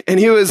 And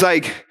he was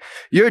like,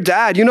 your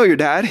dad, you know your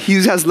dad, he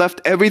has left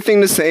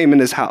everything the same in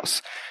his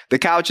house. The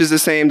couch is the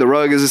same, the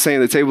rug is the same,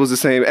 the table is the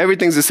same,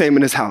 everything's the same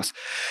in his house.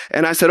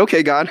 And I said,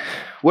 okay, God,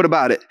 what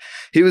about it?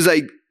 He was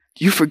like,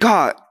 you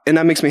forgot, and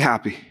that makes me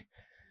happy.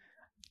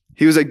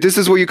 He was like, this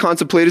is where you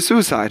contemplated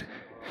suicide.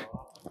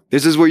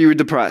 This is where you were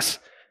depressed.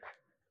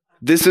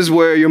 This is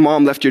where your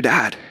mom left your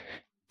dad.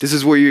 This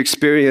is where you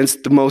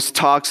experienced the most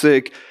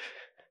toxic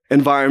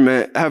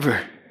environment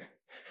ever.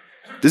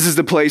 This is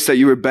the place that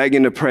you were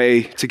begging to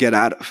pray to get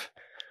out of.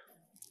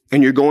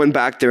 And you're going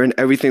back there and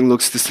everything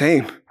looks the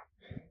same.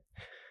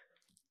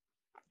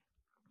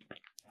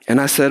 And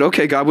I said,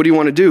 okay, God, what do you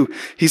want to do?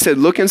 He said,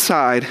 look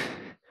inside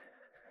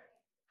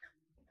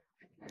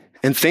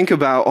and think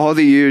about all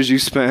the years you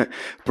spent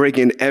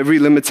breaking every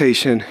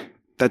limitation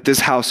that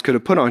this house could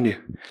have put on you.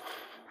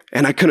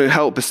 And I couldn't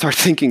help but start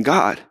thinking,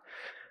 God.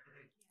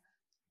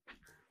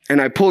 And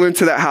I pull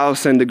into that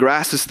house and the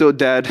grass is still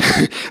dead.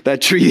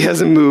 That tree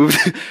hasn't moved.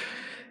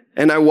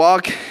 And I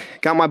walk,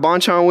 got my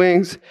banchan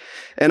wings.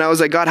 And I was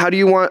like, God, how do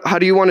you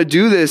want to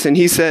do this? And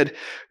he said,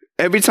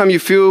 every time you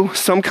feel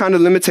some kind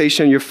of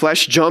limitation, your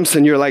flesh jumps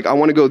and you're like, I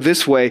want to go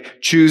this way.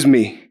 Choose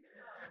me.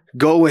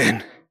 Go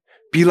in.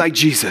 Be like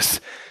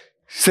Jesus.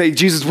 Say,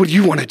 Jesus, what do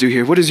you want to do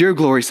here? What does your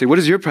glory say? What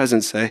does your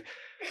presence say?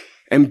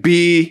 And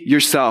be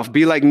yourself.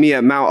 Be like me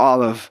at Mount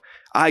Olive.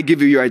 I give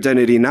you your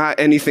identity, not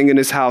anything in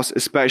this house,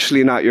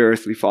 especially not your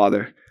earthly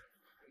father.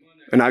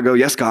 And I go,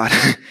 yes, God.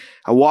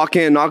 I walk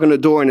in, knock on the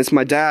door, and it's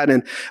my dad.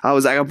 And I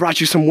was like, I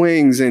brought you some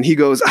wings. And he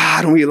goes,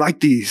 I don't really like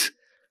these.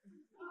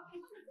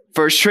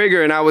 First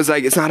trigger. And I was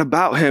like, it's not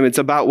about him. It's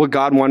about what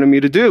God wanted me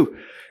to do.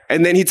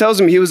 And then he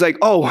tells me, he was like,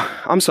 oh,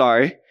 I'm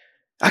sorry.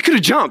 I could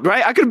have jumped,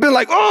 right? I could have been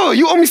like, oh,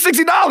 you owe me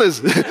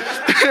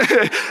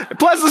 $60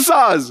 plus the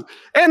sauce.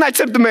 And I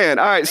tipped the man.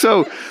 All right.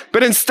 So,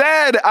 but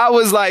instead I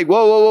was like,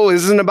 whoa.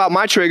 This isn't about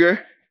my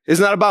trigger. It's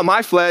not about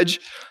my fledge.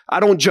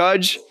 I don't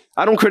judge.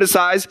 I don't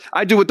criticize.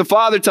 I do what the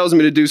Father tells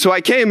me to do. So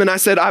I came and I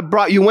said, I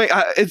brought you wing.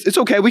 It's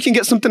okay. We can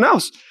get something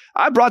else.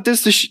 I brought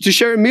this to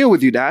share a meal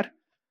with you, Dad.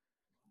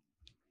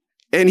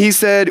 And he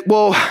said,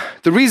 well,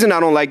 the reason I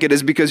don't like it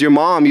is because your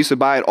mom used to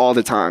buy it all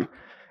the time.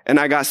 And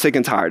I got sick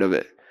and tired of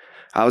it.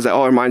 I was like,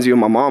 oh, it reminds you of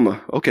my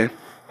mama. Okay.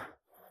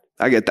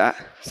 I get that.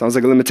 Sounds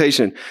like a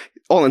limitation.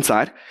 All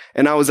inside.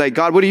 And I was like,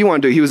 God, what do you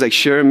want to do? He was like,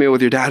 share a meal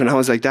with your dad. And I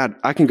was like, Dad,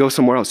 I can go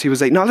somewhere else. He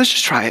was like, no, let's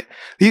just try it.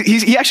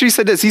 He actually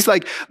said this. He's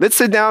like, let's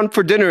sit down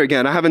for dinner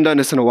again. I haven't done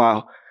this in a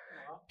while.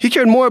 He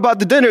cared more about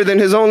the dinner than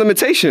his own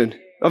limitation.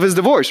 of his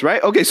divorce,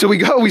 right? Okay, so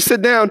we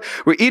sit down,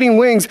 we're eating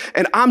wings,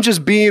 and I'm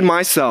just being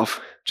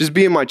myself, just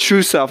being my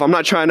true self. I'm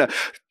not trying to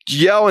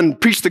yell and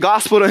preach the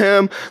gospel to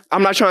him.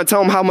 I'm not trying to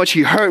tell him how much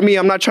he hurt me.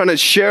 I'm not trying to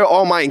share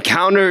all my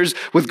encounters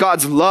with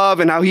God's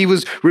love and how he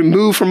was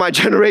removed from my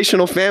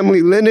generational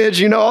family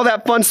lineage, all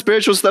that fun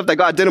spiritual stuff that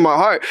God did in my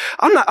heart.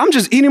 I'm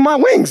just eating my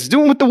wings,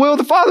 doing what the will of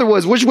the Father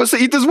was, which was to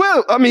eat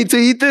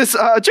this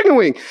chicken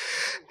wing.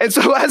 And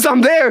so as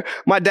I'm there,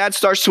 my dad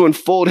starts to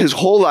unfold his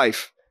whole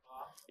life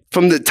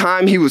from the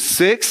time he was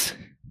 6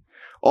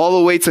 all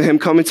the way to him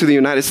coming to the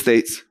United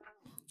States.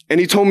 And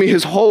he told me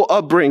his whole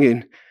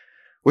upbringing,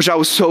 which I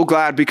was so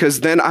glad, because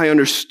then I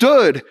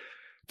understood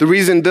the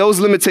reason those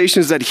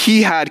limitations that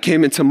he had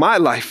came into my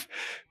life,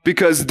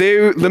 because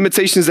the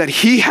limitations that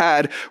he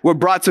had were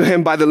brought to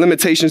him by the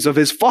limitations of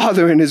his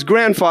father and his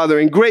grandfather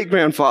and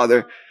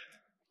great-grandfather.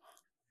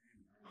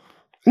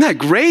 Isn't that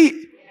great?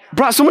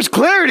 Brought so much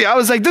clarity. I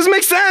was like, this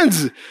makes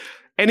sense.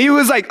 And he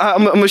was like,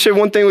 I'm going to share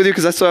one thing with you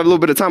because I still have a little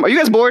bit of time. Are you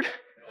guys bored?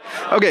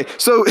 Okay,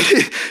 so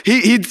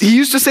he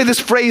used to say this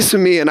phrase to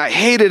me, and I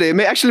hated it.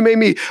 It actually made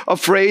me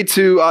afraid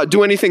to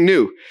do anything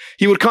new.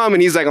 He would come,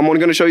 and he's like, I'm only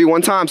going to show you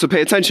one time, so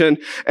pay attention.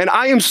 And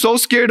I am so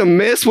scared to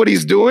miss what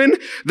he's doing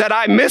that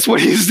I miss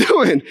what he's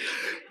doing.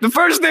 The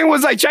first thing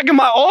was like checking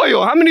my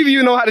oil. How many of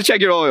you know how to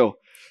check your oil?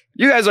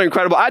 You guys are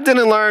incredible. I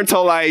didn't learn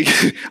till I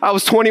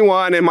was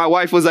 21, and my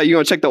wife was like, you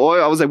gonna check the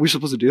oil? I was like, we're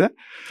supposed to do that?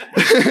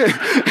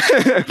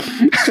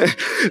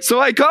 So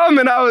I come,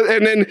 and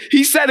then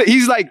he said it.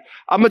 He's like,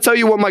 I'm gonna tell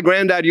you what my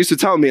granddad used to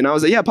tell me. And I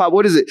was like, yeah, Pop,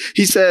 what is it?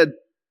 He said,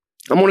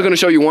 I'm only gonna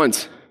show you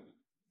once.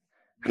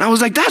 And I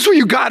was like, that's where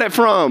you got it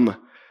from.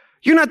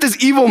 You're not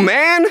this evil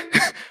man.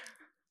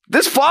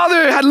 This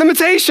father had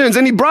limitations,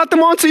 and he brought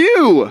them onto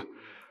you.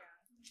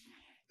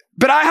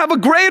 But I have a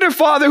greater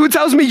father who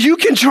tells me you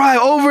can try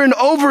over and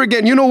over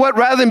again. You know what?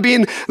 Rather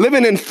than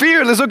living in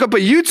fear, let's look up a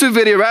YouTube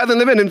video. Rather than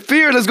living in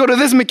fear, let's go to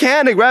this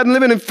mechanic. Rather than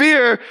living in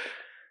fear,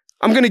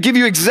 I'm going to give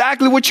you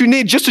exactly what you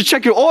need just to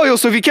check your oil.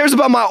 So if he cares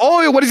about my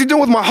oil, what is he doing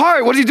with my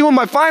heart? What is he doing with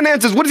my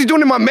finances? What is he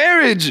doing in my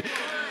marriage?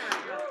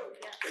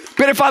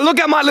 But if I look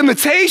at my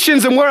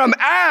limitations and where I'm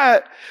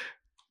at,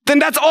 then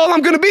that's all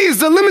I'm going to be is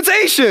the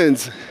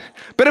limitations.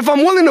 But if I'm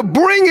willing to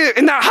bring it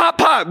in that hot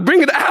pot,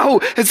 bring it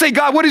out and say,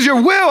 God, what is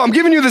your will? I'm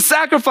giving you the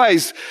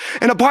sacrifice.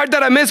 And the part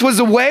that I missed was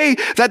the way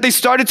that they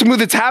started to move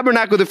the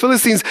tabernacle, the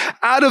Philistines,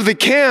 out of the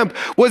camp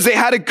was they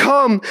had to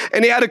come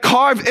and they had to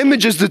carve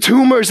images, the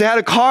tumors. They had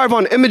to carve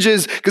on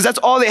images because that's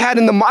all they had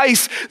in the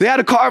mice. They had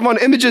to carve on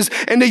images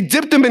and they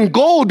dipped them in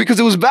gold because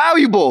it was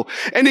valuable.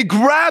 And they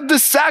grabbed the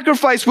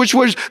sacrifice, which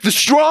was the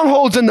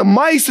strongholds and the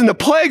mice and the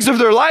plagues of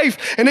their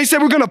life. And they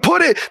said, we're going to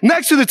put it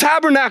next to the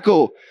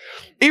tabernacle.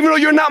 Even though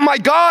you're not my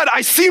God,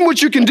 I've seen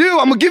what you can do.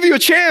 I'm going to give you a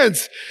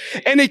chance.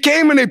 And they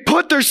came and they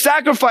put their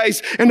sacrifice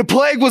and the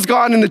plague was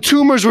gone and the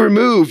tumors were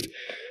removed.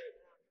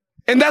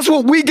 And that's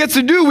what we get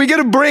to do. We get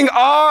to bring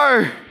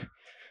our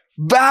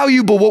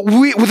valuable,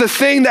 with a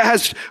thing that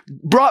has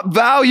brought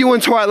value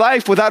into our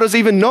life without us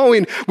even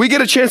knowing. We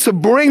get a chance to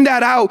bring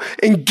that out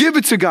and give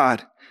it to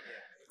God.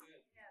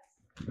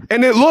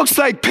 And it looks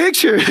like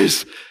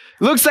pictures,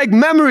 looks like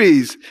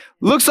memories,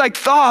 looks like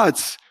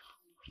thoughts.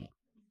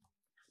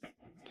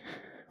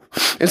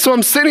 And so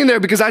I'm sitting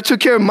there because I took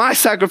care of my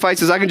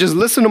sacrifices. I can just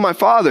listen to my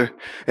Father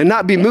and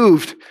not be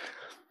moved.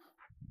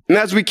 And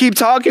as we keep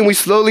talking, we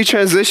slowly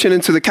transition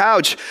into the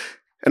couch.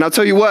 And I'll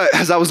tell you what,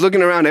 as I was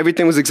looking around,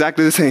 everything was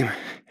exactly the same.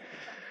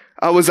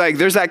 I was like,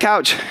 there's that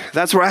couch.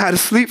 That's where I had to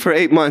sleep for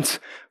 8 months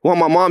while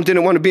my mom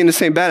didn't want to be in the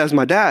same bed as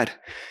my dad.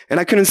 And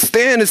I couldn't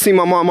stand to see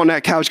my mom on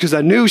that couch because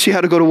I knew she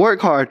had to go to work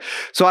hard.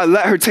 So I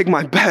let her take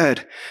my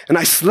bed and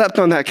I slept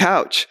on that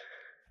couch.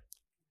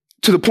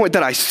 To the point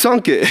that I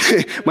sunk it.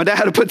 My dad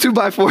had to put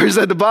 2x4s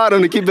at the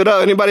bottom to keep it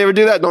up. Anybody ever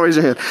do that? Don't raise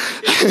your hand.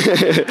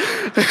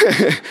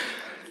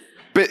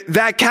 But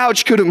that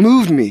couch could have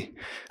moved me.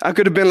 I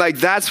could have been like,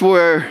 that's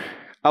where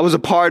I was a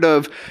part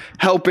of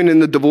helping in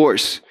the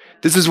divorce.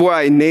 This is where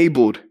I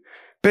enabled.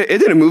 But it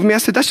didn't move me. I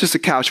said, that's just a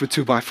couch with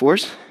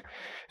 2x4s.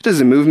 It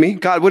doesn't move me.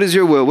 God, what is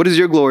your will? What is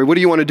your glory? What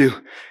do you want to do?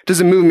 It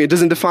doesn't move me. It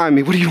doesn't define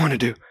me. What do you want to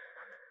do?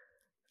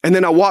 And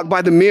then I walked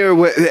by the mirror,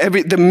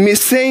 the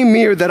same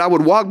mirror that I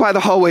would walk by the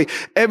hallway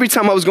every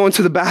time I was going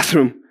to the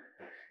bathroom.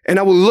 And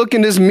I would look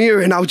in this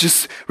mirror and I would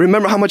just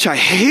remember how much I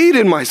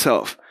hated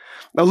myself.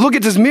 I look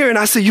at this mirror and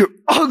I say, you're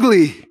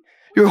ugly.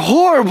 You're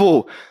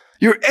horrible.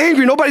 You're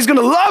angry. Nobody's going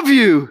to love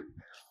you.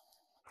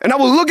 And I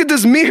would look at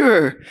this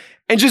mirror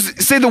and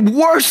just say the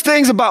worst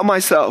things about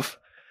myself.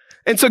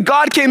 And so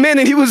God came in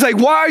and he was like,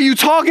 why are you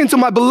talking to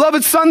my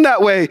beloved son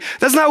that way?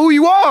 That's not who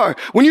you are.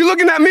 When you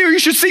look in that mirror, you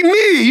should see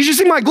me. You should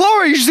see my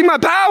glory. You should see my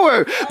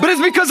power. But it's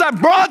because I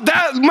brought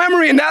that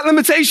memory and that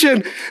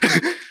limitation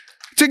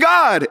to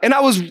God. And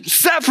I was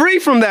set free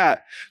from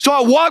that. So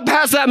I walked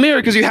past that mirror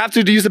because you have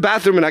to use the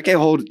bathroom and I can't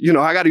hold,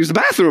 I got to use the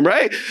bathroom,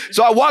 right?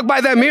 So I walk by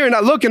that mirror and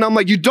I look and I'm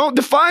like, you don't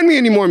define me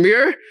anymore,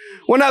 mirror.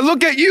 When I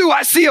look at you,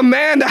 I see a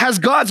man that has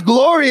God's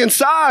glory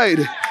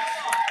inside.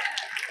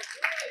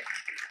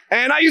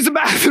 And I used the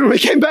bathroom and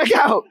came back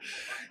out.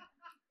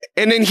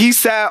 And then he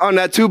sat on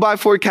that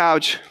 2x4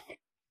 couch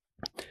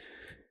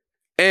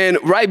And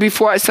right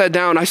before I sat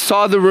down, I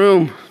saw the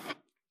room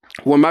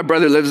where my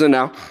brother lives in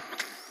now.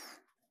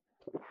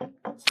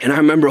 And I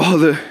remember all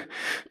the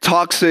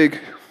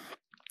toxic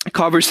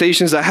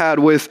conversations I had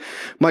with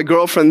my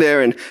girlfriend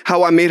there and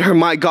how I made her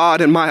my God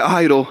and my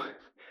idol.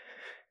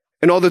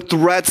 And all the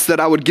threats that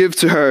I would give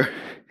to her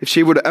if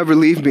she would ever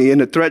leave me, and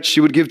the threats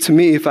she would give to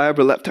me if I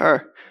ever left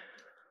her.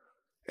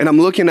 And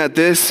I'm looking at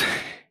this,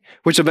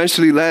 which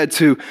eventually led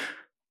to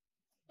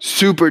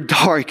super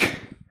dark,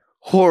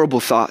 horrible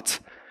thoughts.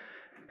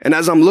 And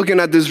as I'm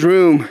looking at this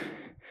room,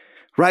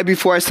 right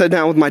before I sat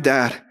down with my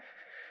dad,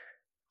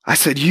 I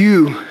said,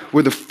 you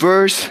were the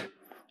first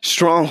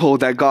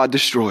stronghold that God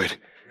destroyed.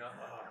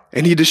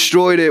 And he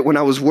destroyed it when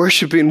I was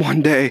worshiping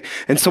one day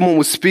and someone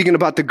was speaking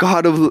about the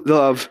God of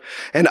love.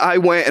 And I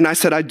went and I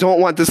said, I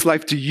don't want this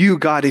life to you,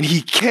 God. And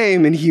he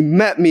came and he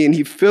met me and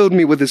he filled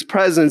me with his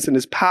presence and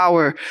his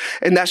power.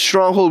 And that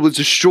stronghold was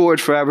destroyed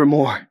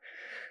forevermore.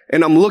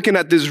 And I'm looking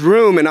at this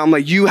room and I'm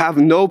like, you have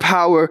no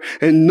power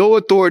and no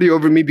authority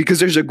over me because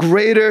there's a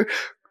greater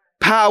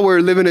power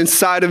living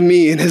inside of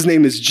me. And his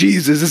name is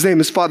Jesus. His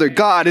name is Father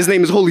God. His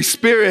name is Holy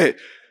Spirit.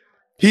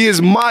 He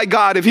is my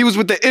God. If he was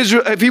with the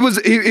if he was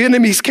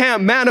enemy's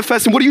camp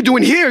manifesting, what are you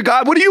doing here,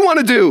 God? What do you want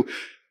to do?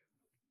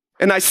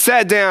 And I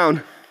sat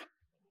down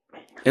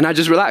and I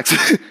just relaxed.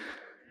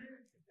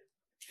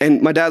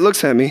 And my dad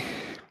looks at me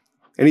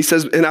and he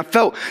says, and I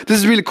felt, this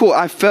is really cool.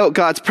 I felt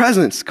God's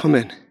presence come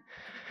in.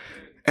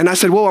 And I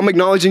said, whoa, I'm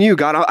acknowledging you,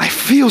 God. I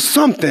feel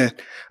something.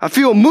 I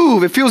feel a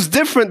move. It feels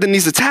different than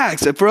these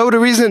attacks. And for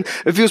whatever reason,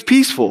 it feels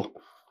peaceful.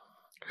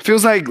 It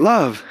feels like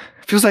love.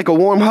 It feels like a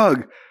warm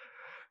hug.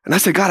 And I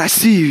said, God, I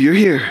see you. You're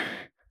here.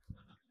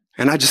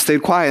 And I just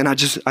stayed quiet and I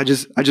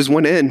just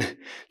went in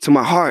to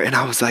my heart and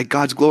I was like,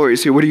 God's glory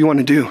is here. What do you want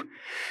to do?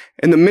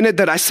 And the minute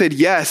that I said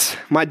yes,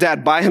 my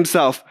dad by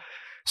himself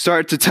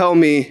started to tell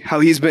me how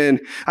he's been.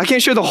 I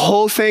can't share the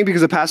whole thing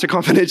because of pastor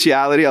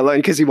confidentiality. I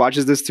in case he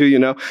watches this too, you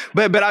know.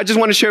 But I just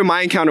want to share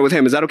my encounter with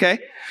him. Is that okay?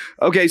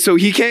 Okay, so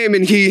he came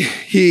and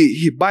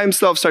he by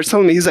himself starts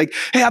telling me, he's like,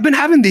 hey, I've been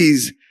having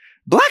these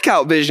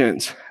blackout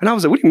visions. And I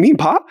was like, what do you mean,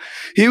 Pop?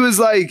 He was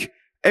like,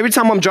 every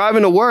time I'm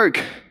driving to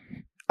work,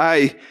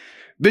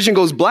 vision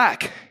goes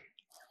black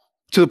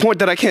to the point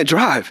that I can't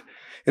drive.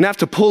 And I have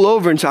to pull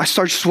over until I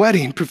start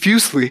sweating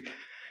profusely.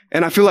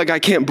 And I feel like I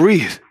can't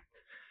breathe.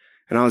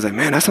 And I was like,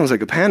 man, that sounds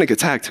like a panic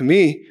attack to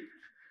me.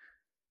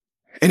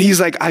 And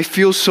he's like, I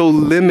feel so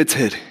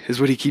limited,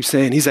 is what he keeps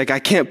saying. He's like, I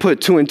can't put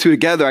two and two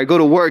together. I go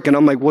to work and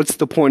I'm like, what's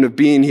the point of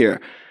being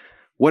here?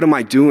 What am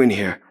I doing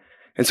here?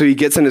 And so he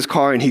gets in his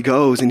car and he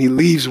goes and he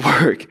leaves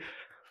work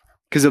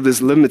because of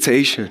this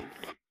limitation.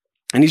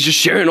 And he's just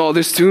sharing all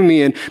this to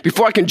me. And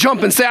before I can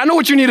jump and say, I know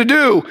what you need to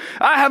do,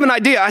 I have an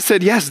idea. I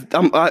said, yes,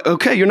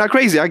 okay, you're not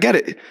crazy. I get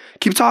it.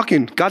 Keep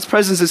talking. God's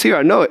presence is here.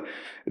 I know it.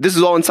 This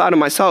is all inside of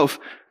myself.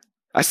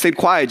 I stayed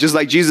quiet just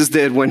like Jesus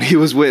did when he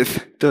was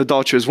with the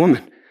adulterous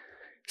woman.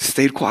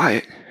 Stayed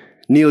quiet,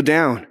 kneeled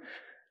down,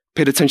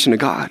 paid attention to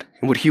God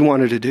and what he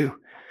wanted to do.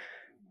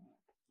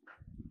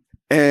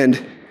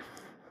 And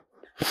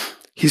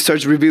he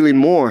starts revealing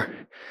more.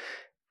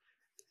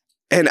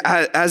 And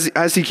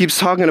as he keeps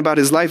talking about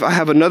his life, I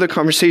have another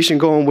conversation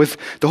going with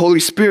the Holy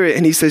Spirit,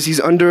 and he says he's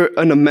under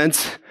an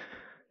immense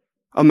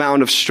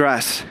amount of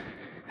stress.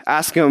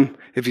 Ask him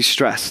if he's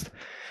stressed.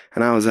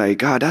 And I was like,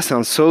 God, that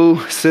sounds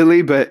so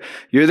silly, but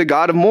you're the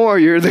God of more.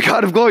 You're the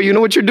God of glory. You know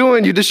what you're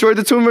doing. You destroyed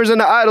the tumors and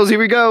the idols. Here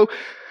we go.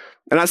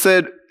 And I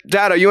said,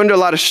 Dad, are you under a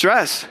lot of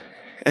stress?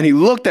 And he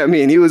looked at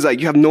me and he was like,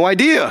 you have no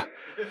idea.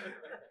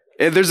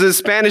 And there's this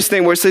Spanish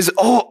thing where it says,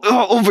 oh,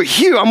 over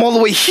here. I'm all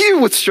the way here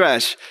with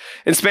stress.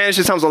 In Spanish,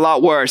 it sounds a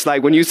lot worse.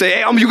 Like when you say,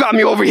 hey, you got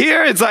me over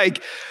here. It's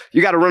like,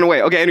 you got to run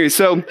away. Okay, anyway,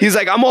 so he's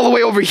like, I'm all the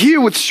way over here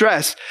with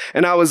stress.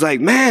 And I was like,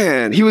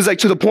 man, he was like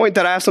to the point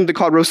that I have something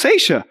called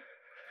rosacea.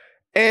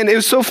 And it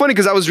was so funny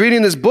because I was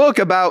reading this book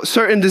about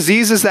certain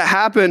diseases that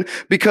happen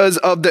because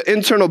of the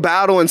internal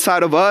battle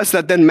inside of us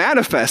that then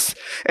manifests.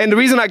 And the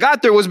reason I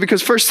got there was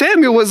because 1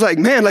 Samuel was like,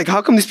 man, like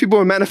how come these people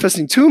are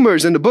manifesting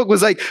tumors? And the book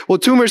was like, well,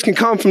 tumors can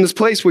come from this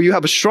place where you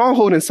have a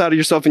stronghold inside of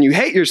yourself and you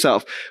hate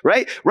yourself,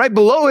 right? Right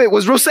below it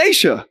was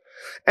rosacea.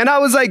 And I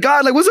was like,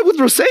 God, like what's up with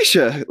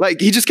rosacea? Like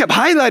he just kept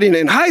highlighting it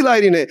and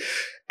highlighting it.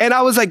 And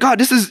I was like,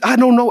 God, I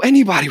don't know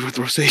anybody with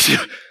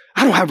rosacea.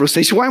 I don't have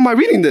rosacea. Why am I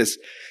reading this?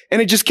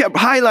 And it just kept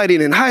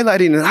highlighting and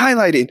highlighting and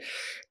highlighting.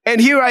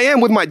 And here I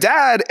am with my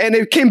dad, and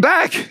it came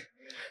back.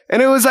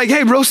 And it was like,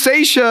 hey,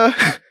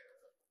 rosacea,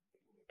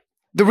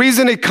 the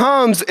reason it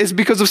comes is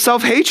because of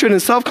self-hatred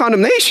and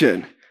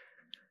self-condemnation.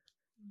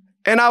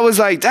 And I was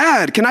like,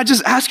 Dad, can I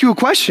just ask you a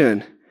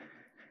question?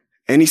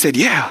 And he said,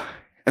 yeah.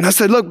 And I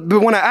said, look,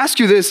 but when I ask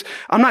you this,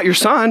 I'm not your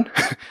son.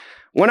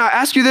 When I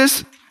ask you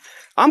this,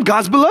 I'm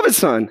God's beloved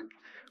son.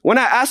 When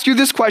I ask you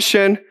this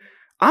question,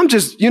 I'm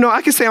just,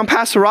 I can say I'm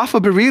Pastor Rafa,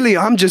 but really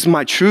I'm just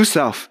my true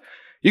self.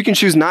 You can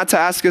choose not to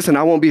ask us and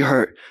I won't be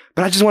hurt.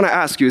 But I just want to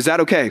ask you, is that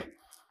okay?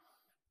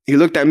 He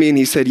looked at me and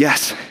he said,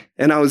 yes.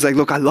 And I was like,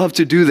 look, I love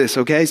to do this,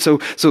 okay? So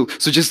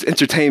just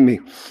entertain me.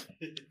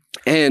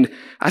 And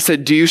I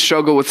said, do you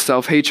struggle with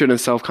self-hatred and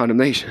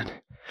self-condemnation?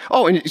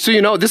 Oh, and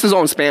so this is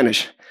all in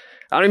Spanish.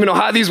 I don't even know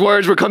how these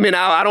words were coming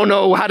out. I don't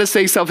know how to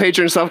say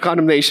self-hatred and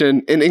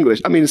self-condemnation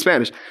in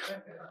Spanish.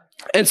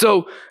 And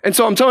so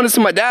I'm telling this to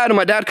my dad, and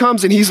my dad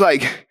comes and he's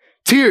like,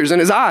 tears in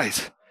his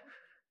eyes.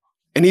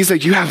 And he's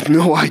like, you have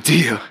no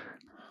idea.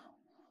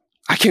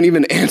 I can't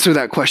even answer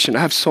that question. I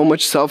have so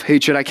much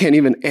self-hatred. I can't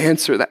even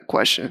answer that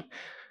question.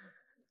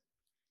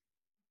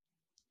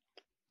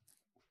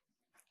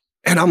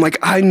 And I'm like,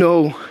 I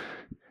know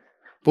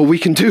what we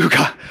can do,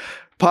 God.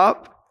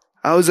 Pop,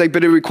 I was like,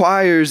 but it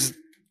requires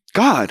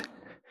God.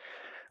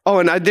 Oh,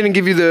 and I didn't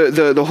give you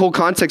the whole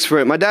context for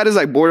it. My dad is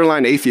like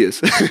borderline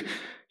atheist.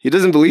 He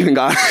doesn't believe in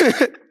God.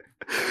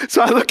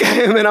 So I look at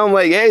him and I'm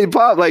like, hey,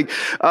 Pop, like,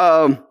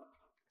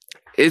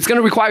 it's going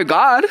to require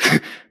God,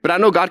 but I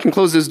know God can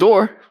close this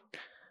door.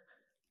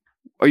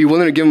 Are you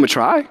willing to give him a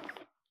try?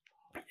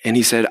 And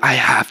he said, I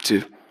have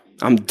to.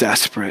 I'm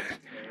desperate.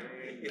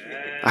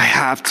 I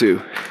have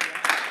to.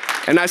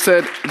 And I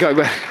said, go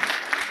ahead.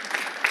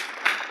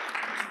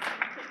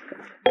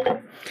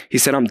 He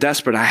said, I'm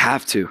desperate. I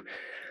have to.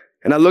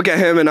 And I look at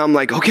him and I'm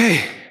like,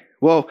 okay,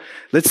 well,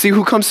 let's see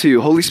who comes to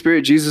you, Holy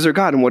Spirit, Jesus, or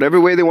God. In whatever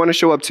way they want to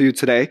show up to you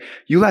today,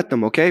 you let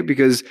them, okay?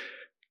 Because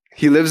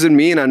he lives in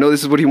me and I know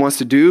this is what he wants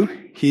to do.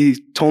 He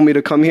told me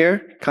to come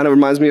here. Kind of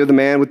reminds me of the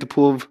man with the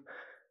pool of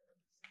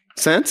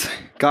sent.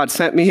 God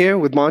sent me here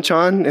with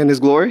Manchan and his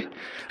glory.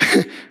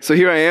 So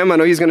here I am. I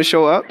know he's going to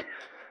show up.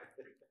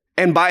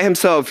 And by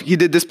himself, he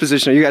did this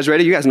position. Are you guys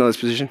ready? You guys know this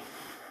position.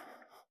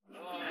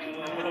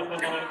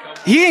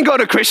 He ain't go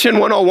to Christian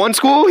 101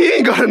 school. He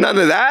ain't go to none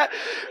of that.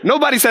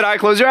 Nobody said, all right,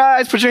 close your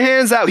eyes, put your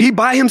hands out. He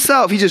by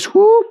himself. He just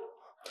whoop.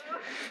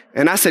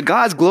 And I said,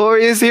 God's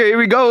glory is here. Here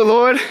we go,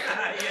 Lord.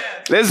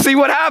 Let's see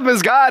what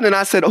happens, God. And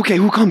I said, okay,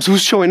 who comes?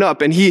 Who's showing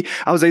up? And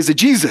I was like, is it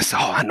Jesus? Oh,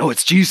 I know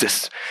it's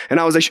Jesus. And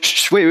I was like,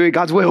 shh, wait,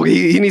 God's will.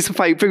 He needs to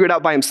figure it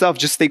out by himself.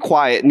 Just stay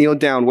quiet, kneel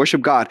down,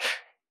 worship God.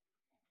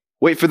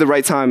 Wait for the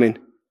right timing.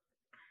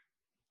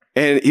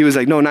 And he was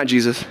like, no, not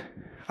Jesus.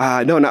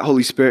 No, not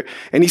Holy Spirit.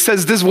 And he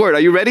says this word. Are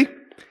you ready?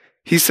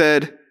 He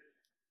said,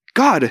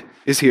 God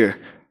is here.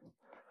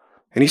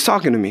 And he's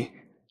talking to me.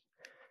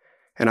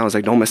 And I was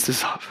like, don't mess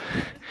this up.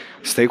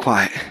 Stay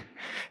quiet.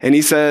 And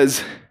he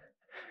says,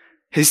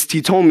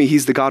 he told me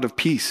he's the God of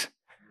peace.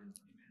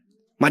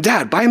 My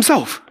dad, by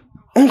himself,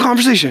 own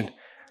conversation.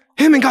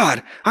 Him and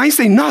God. I ain't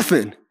say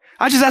nothing.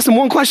 I just asked him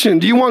one question.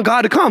 Do you want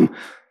God to come?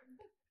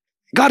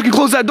 God can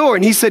close that door.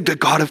 And he said, the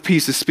God of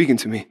peace is speaking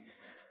to me.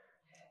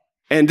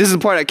 And this is the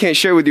part I can't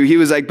share with you. He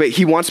was like, but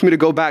he wants me to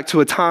go back to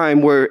a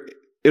time where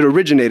it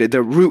originated.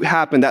 The root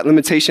happened. That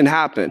limitation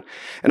happened.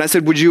 And I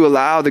said, would you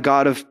allow the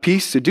God of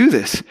peace to do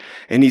this?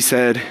 And he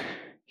said,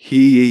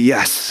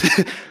 yes.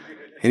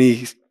 And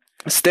he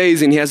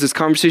stays and he has this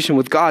conversation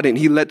with God and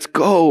he lets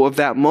go of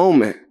that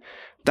moment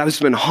that has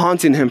been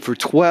haunting him for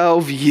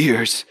 12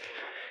 years.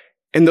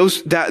 And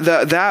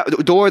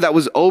that door that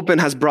was open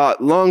has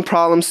brought lung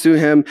problems to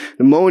him,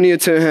 pneumonia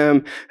to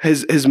him,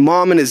 his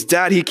mom and his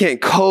dad, he can't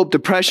cope.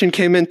 Depression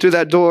came in through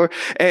that door.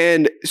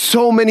 And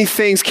so many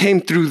things came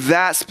through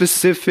that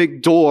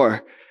specific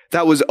door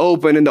that was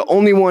open. And the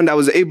only one that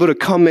was able to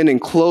come in and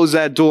close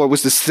that door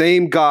was the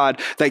same God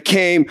that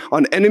came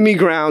on enemy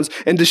grounds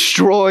and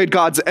destroyed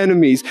God's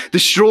enemies,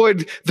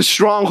 destroyed the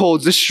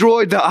strongholds,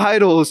 destroyed the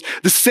idols.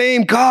 The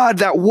same God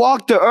that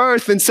walked the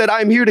earth and said,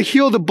 I'm here to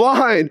heal the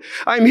blind.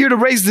 I'm here to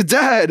raise the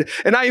dead.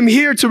 And I am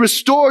here to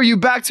restore you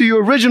back to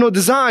your original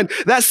design.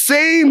 That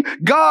same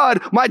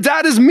God, my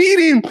dad is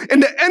meeting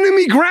in the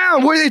enemy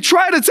ground where they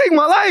try to take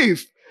my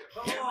life.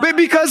 But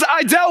because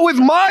I dealt with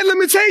my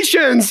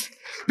limitations,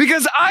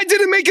 because I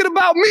didn't make it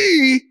about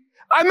me,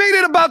 I made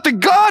it about the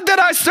God that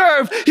I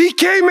serve. He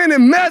came in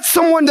and met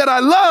someone that I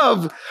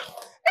love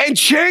and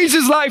changed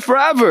his life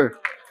forever.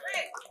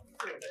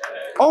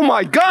 Oh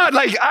my God,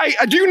 like,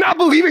 do you not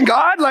believe in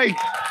God? Like,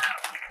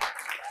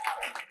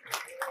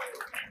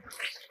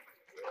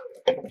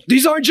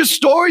 these aren't just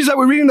stories that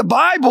we read in the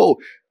Bible.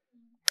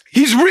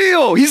 He's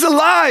real. He's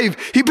alive.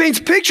 He paints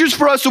pictures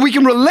for us so we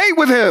can relate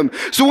with him.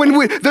 So when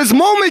this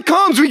moment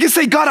comes, we can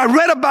say, God, I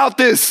read about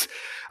this.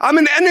 I'm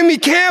in enemy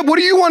camp. What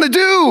do you want to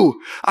do?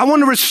 I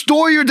want to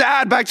restore your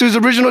dad back to his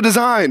original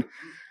design.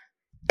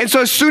 And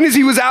so as soon as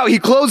he was out, he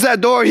closed that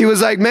door. He was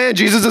like, man,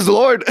 Jesus is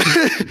Lord.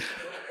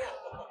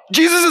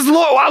 Jesus is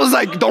Lord. I was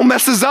like, don't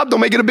mess this up. Don't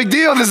make it a big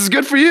deal. This is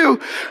good for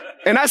you.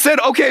 And I said,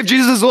 okay, if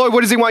Jesus is Lord,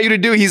 what does he want you to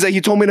do? He's like, he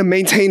told me to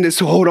maintain this,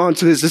 to hold on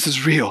to this. This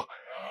is real.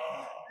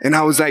 And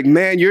I was like,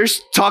 man, you're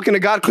talking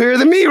to God clearer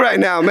than me right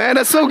now, man.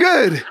 That's so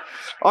good.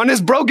 On this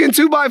broken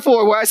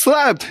 2x4 where I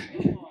slept.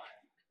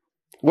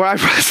 Where I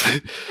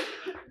rested.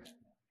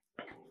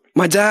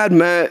 My dad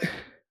met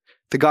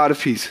the God of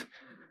peace.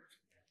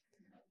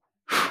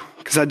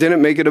 Because I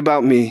didn't make it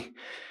about me,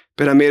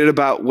 but I made it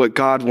about what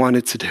God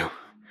wanted to do.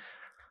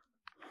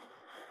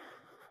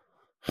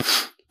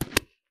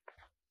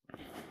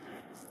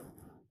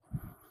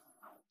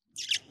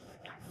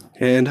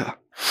 And I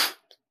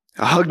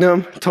hugged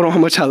him, told him how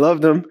much I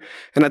loved him,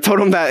 and I told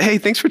him that, hey,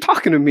 thanks for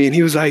talking to me. And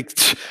he was like,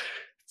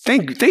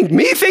 thank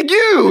me, thank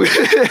you.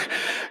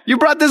 You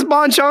brought this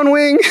bonchon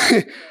wing.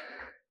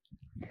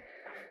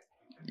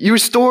 You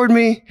restored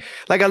me.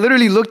 Like I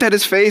literally looked at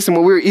his face, and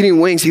when we were eating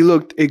wings, he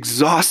looked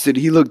exhausted.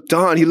 He looked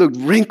done. He looked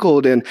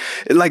wrinkled, and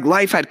like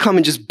life had come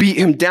and just beat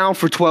him down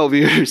for 12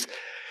 years.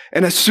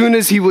 And as soon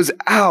as he was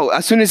out,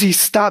 as soon as he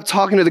stopped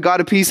talking to the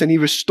God of peace and he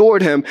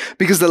restored him,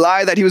 because the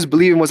lie that he was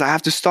believing was I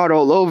have to start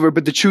all over.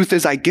 But the truth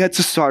is I get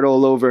to start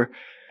all over.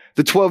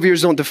 The 12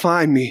 years don't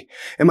define me.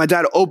 And my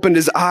dad opened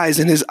his eyes,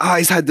 and his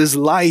eyes had this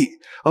light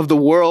of the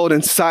world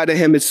inside of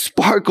him. It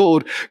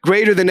sparkled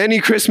greater than any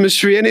Christmas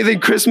tree,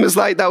 anything Christmas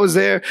light that was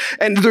there.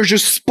 And they're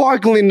just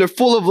sparkling. They're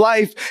full of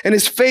life. And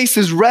his face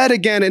is red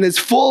again, and it's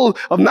full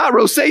of not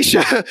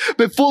rosacea,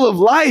 but full of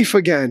life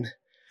again.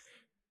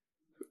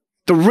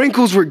 The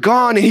wrinkles were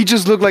gone, and he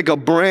just looked like a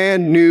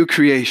brand new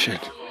creation.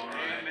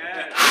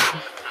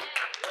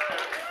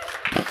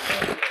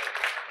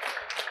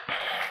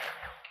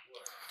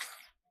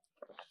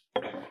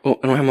 Oh,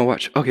 I don't have my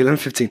watch. Okay,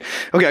 11:15.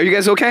 Okay, are you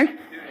guys okay?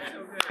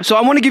 So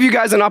I want to give you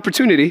guys an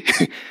opportunity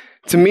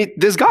to meet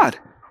this God.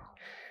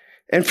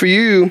 And for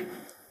you,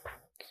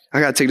 I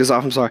got to take this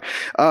off, I'm sorry.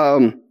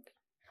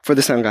 For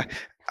the sound guy.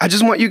 I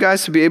just want you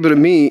guys to be able to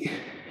meet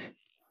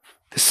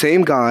the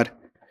same God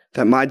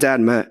that my dad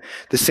met,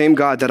 the same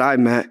God that I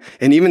met,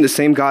 and even the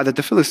same God that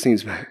the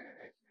Philistines met.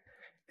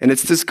 And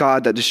it's this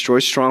God that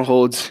destroys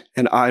strongholds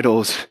and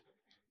idols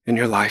in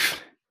your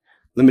life,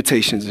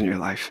 limitations in your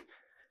life.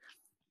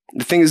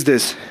 The thing is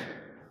this,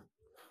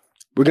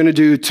 we're going to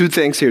do two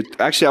things here.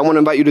 Actually, I want to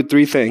invite you to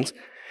three things.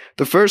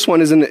 The first one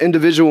is an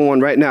individual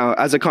one right now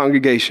as a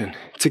congregation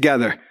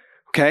together,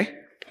 okay?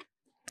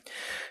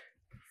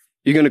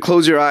 You're going to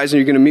close your eyes and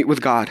you're going to meet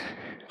with God.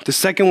 The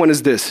second one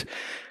is this.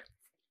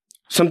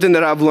 Something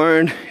that I've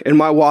learned in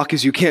my walk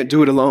is you can't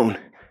do it alone.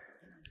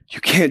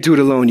 You can't do it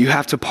alone. You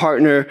have to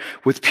partner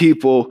with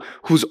people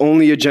whose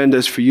only agenda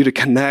is for you to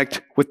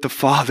connect with the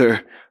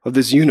Father of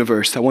this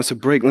universe that wants to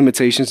break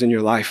limitations in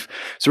your life.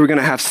 So we're going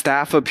to have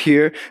staff up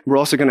here. We're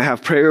also going to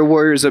have prayer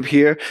warriors up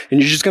here. And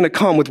you're just going to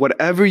come with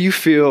whatever you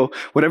feel,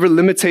 whatever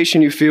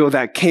limitation you feel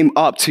that came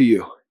up to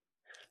you.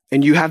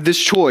 And you have this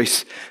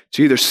choice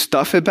to either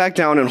stuff it back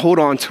down and hold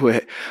on to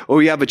it,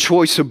 or you have a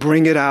choice to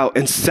bring it out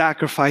and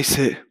sacrifice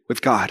it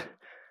with God.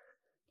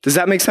 Does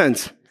that make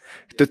sense?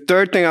 The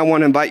third thing I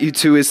want to invite you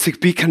to is to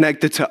be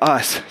connected to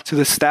us, to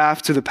the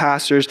staff, to the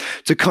pastors,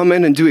 to come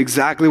in and do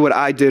exactly what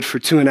I did for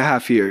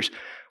 2.5 years,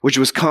 which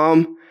was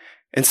come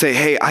and say,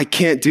 hey, I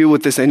can't deal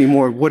with this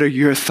anymore. What are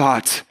your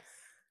thoughts?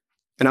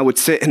 And I would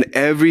sit in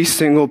every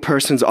single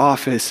person's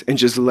office and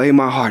just lay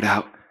my heart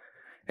out.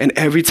 And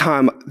every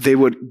time they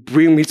would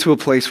bring me to a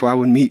place where I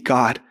would meet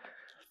God.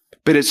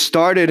 But it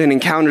started in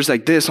encounters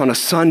like this on a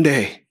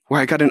Sunday, where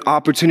I got an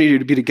opportunity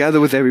to be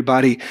together with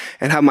everybody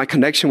and have my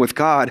connection with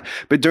God.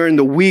 But during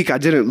the week, I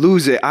didn't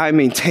lose it. I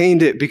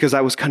maintained it because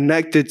I was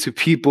connected to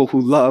people who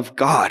love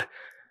God.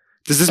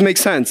 Does this make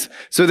sense?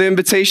 So the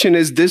invitation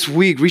is this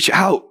week, reach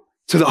out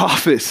to the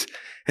office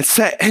and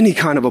set any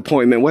kind of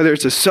appointment, whether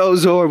it's a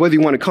sozo or whether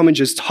you want to come and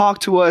just talk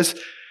to us.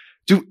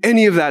 Do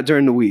any of that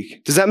during the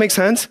week. Does that make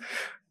sense?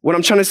 What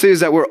I'm trying to say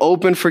is that we're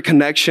open for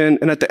connection.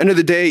 And at the end of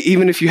the day,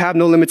 even if you have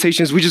no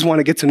limitations, we just want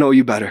to get to know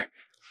you better.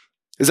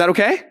 Is that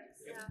okay?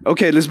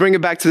 Okay, let's bring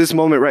it back to this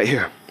moment right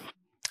here.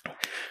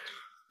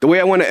 The way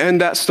I want to end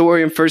that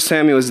story in 1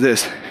 Samuel is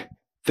this.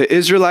 The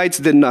Israelites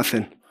did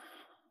nothing.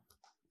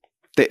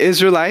 The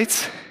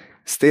Israelites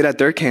stayed at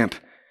their camp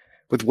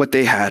with what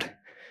they had.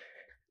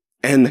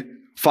 And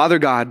Father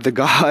God, the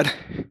God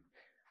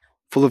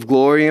full of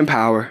glory and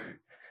power,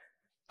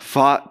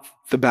 fought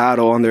the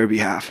battle on their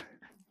behalf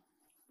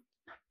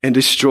and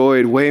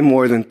destroyed way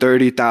more than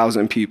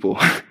 30,000 people,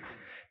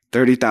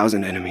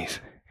 30,000 enemies.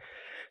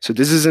 So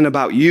this isn't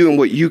about you and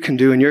what you can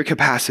do in your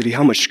capacity,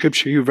 how much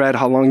scripture you've read,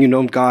 how long you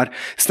know God.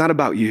 It's not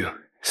about you.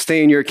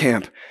 Stay in your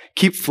camp.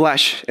 Keep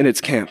flesh in its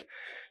camp.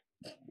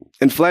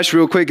 And flesh,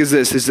 real quick, is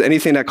this. Is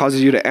anything that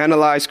causes you to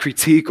analyze,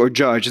 critique, or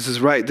judge. This is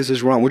right, this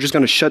is wrong. We're just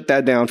going to shut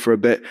that down for a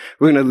bit.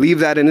 We're going to leave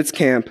that in its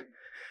camp.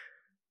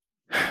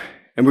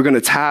 And we're going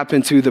to tap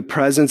into the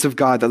presence of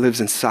God that lives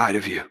inside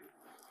of you.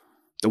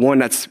 The one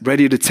that's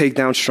ready to take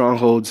down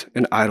strongholds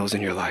and idols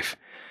in your life.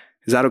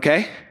 Is that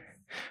okay?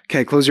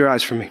 Okay, close your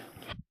eyes for me.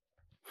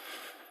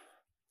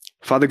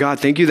 Father God,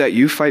 thank you that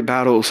you fight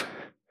battles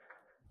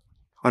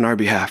on our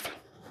behalf.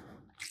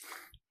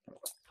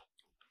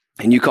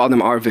 And you call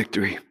them our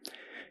victory.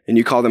 And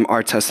you call them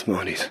our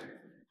testimonies.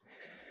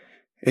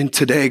 And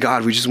today,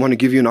 God, we just want to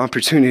give you an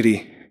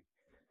opportunity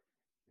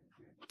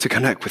to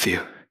connect with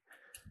you.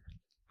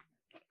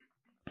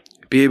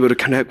 Be able to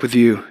connect with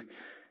you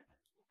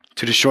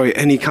to destroy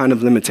any kind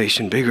of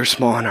limitation, big or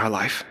small, in our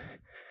life.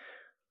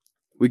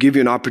 We give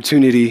you an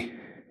opportunity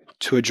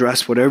to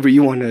address whatever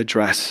you want to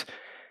address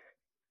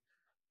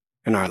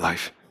in our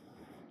life.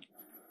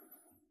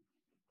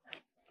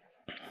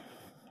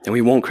 And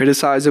we won't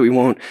criticize it. We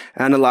won't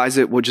analyze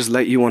it. We'll just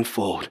let you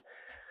unfold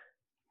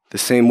the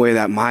same way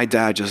that my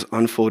dad just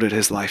unfolded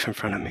his life in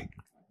front of me.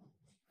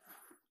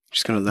 I'm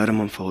just going to let him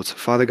unfold. So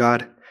Father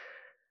God,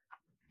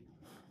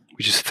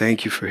 we just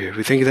thank you for here.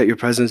 We thank you that your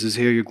presence is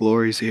here, your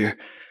glory is here,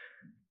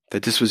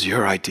 that this was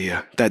your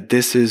idea, that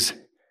this is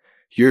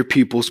your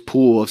people's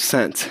pool of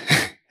scent,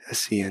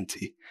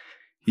 S-E-N-T.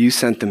 You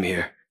sent them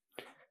here.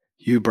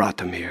 You brought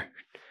them here.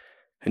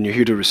 And you're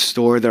here to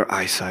restore their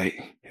eyesight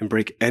and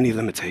break any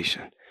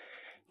limitation.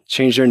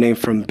 Change their name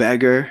from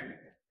beggar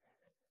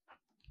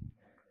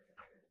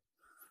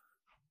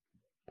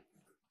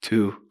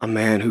to a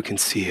man who can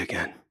see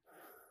again.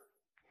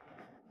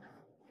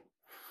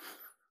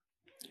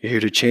 You're here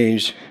to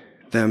change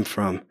them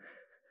from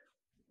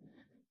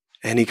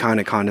any kind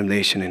of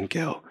condemnation and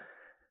guilt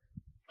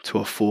to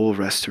a full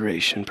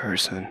restoration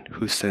person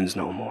who sins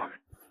no more,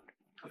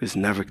 who is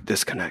never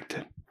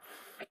disconnected.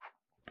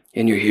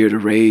 And you're here to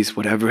raise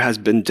whatever has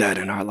been dead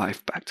in our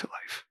life back to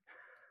life.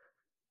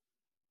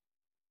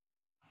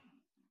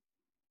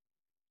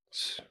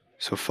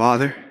 So,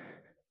 Father,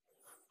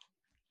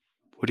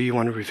 what do you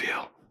want to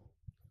reveal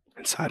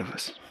inside of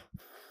us?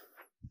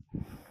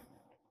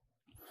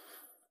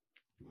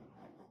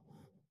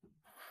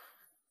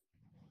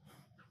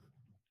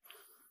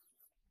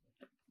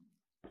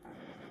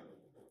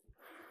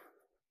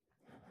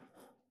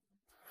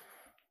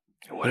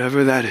 And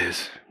whatever that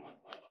is,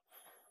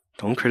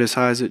 don't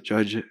criticize it,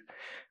 judge it.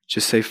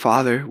 Just say,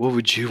 Father, what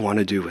would you want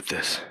to do with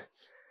this?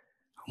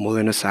 I'm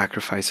willing to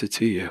sacrifice it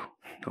to you.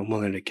 I'm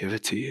willing to give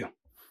it to you.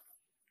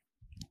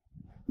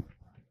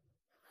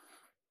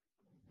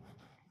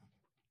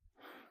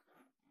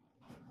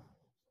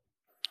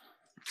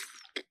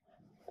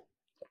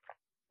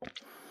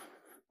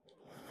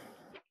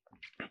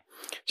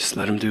 Just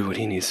let him do what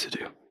he needs to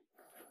do.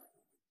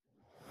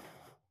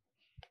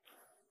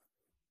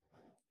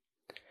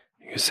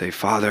 You say,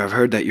 Father, I've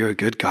heard that you're a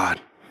good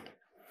God.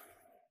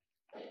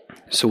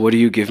 So what do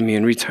you give me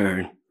in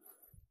return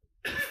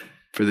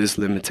for this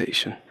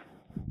limitation?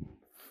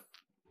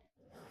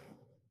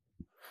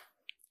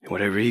 And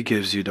whatever he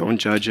gives you, don't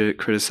judge it,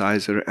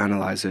 criticize it, or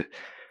analyze it.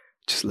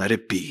 Just let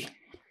it be.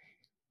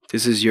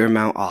 This is your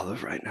Mount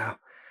Olive right now.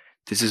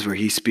 This is where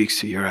he speaks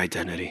to your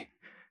identity.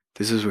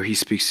 This is where he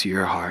speaks to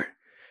your heart.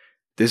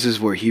 This is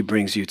where he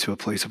brings you to a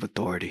place of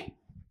authority.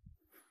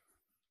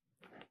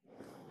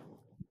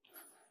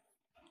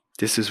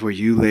 This is where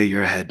you lay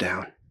your head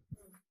down.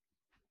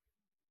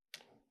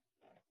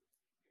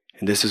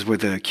 And this is where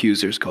the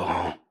accusers go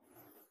home.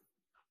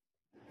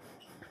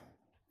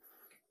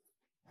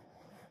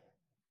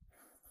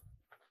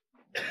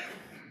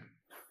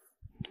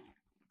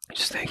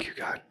 Just thank you,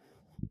 God.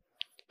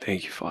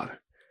 Thank you, Father.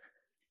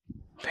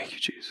 Thank you,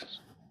 Jesus.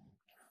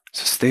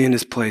 So stay in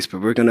this place,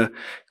 but we're going to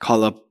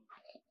call up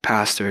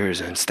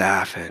pastors and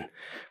staff and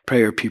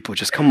prayer people.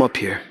 Just come up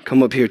here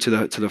to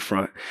the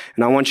front.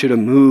 And I want you to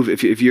move.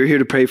 If you're here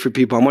to pray for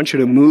people, I want you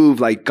to move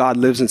like God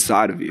lives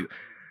inside of you.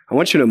 I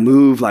want you to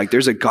move like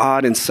there's a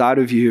God inside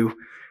of you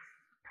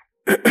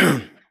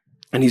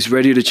and he's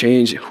ready to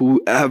change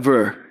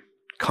whoever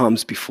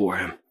comes before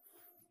him.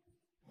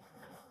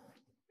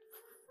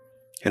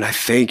 And I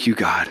thank you,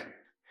 God.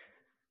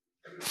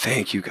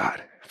 Thank you,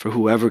 God, for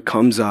whoever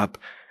comes up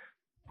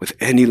with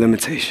any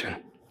limitation.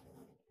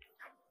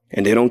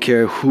 And they don't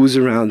care who's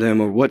around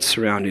them or what's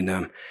surrounding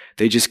them.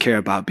 They just care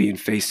about being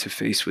face to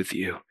face with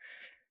you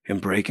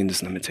and breaking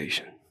this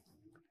limitation.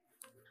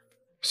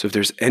 So if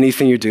there's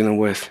anything you're dealing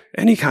with,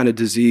 any kind of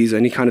disease,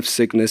 any kind of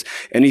sickness,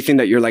 anything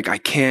that you're like, I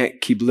can't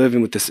keep living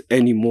with this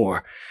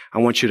anymore, I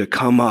want you to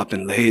come up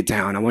and lay it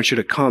down. I want you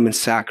to come and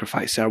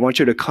sacrifice it. I want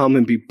you to come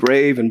and be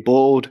brave and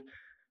bold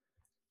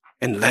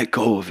and let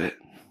go of it.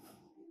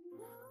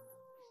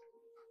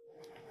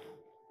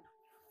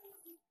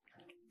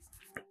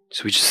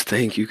 So we just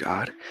thank you,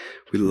 God.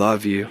 We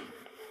love you.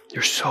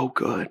 You're so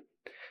good.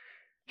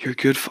 You're a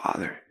good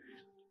Father.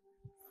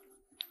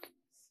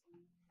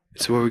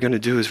 So what we're going to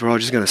do is we're all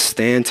just going to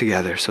stand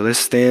together. So let's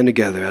stand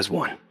together as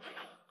one.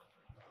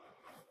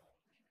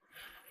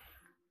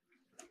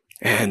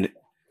 And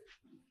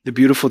the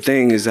beautiful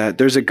thing is that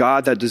there's a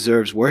God that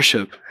deserves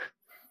worship.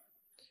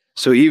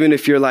 So even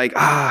if you're like,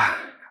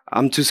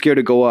 I'm too scared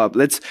to go up,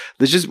 we're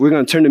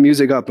going to turn the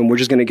music up and we're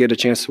just going to get a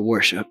chance to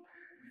worship.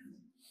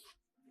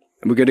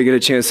 And we're going to get a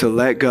chance to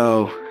let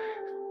go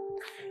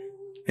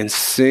and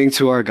sing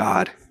to our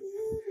God.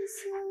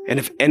 And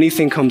if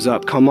anything comes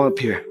up, come up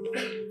here.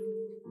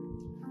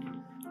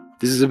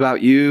 This is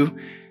about you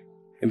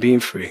and being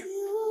free.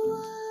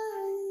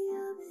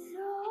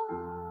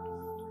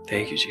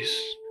 Thank you,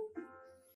 Jesus.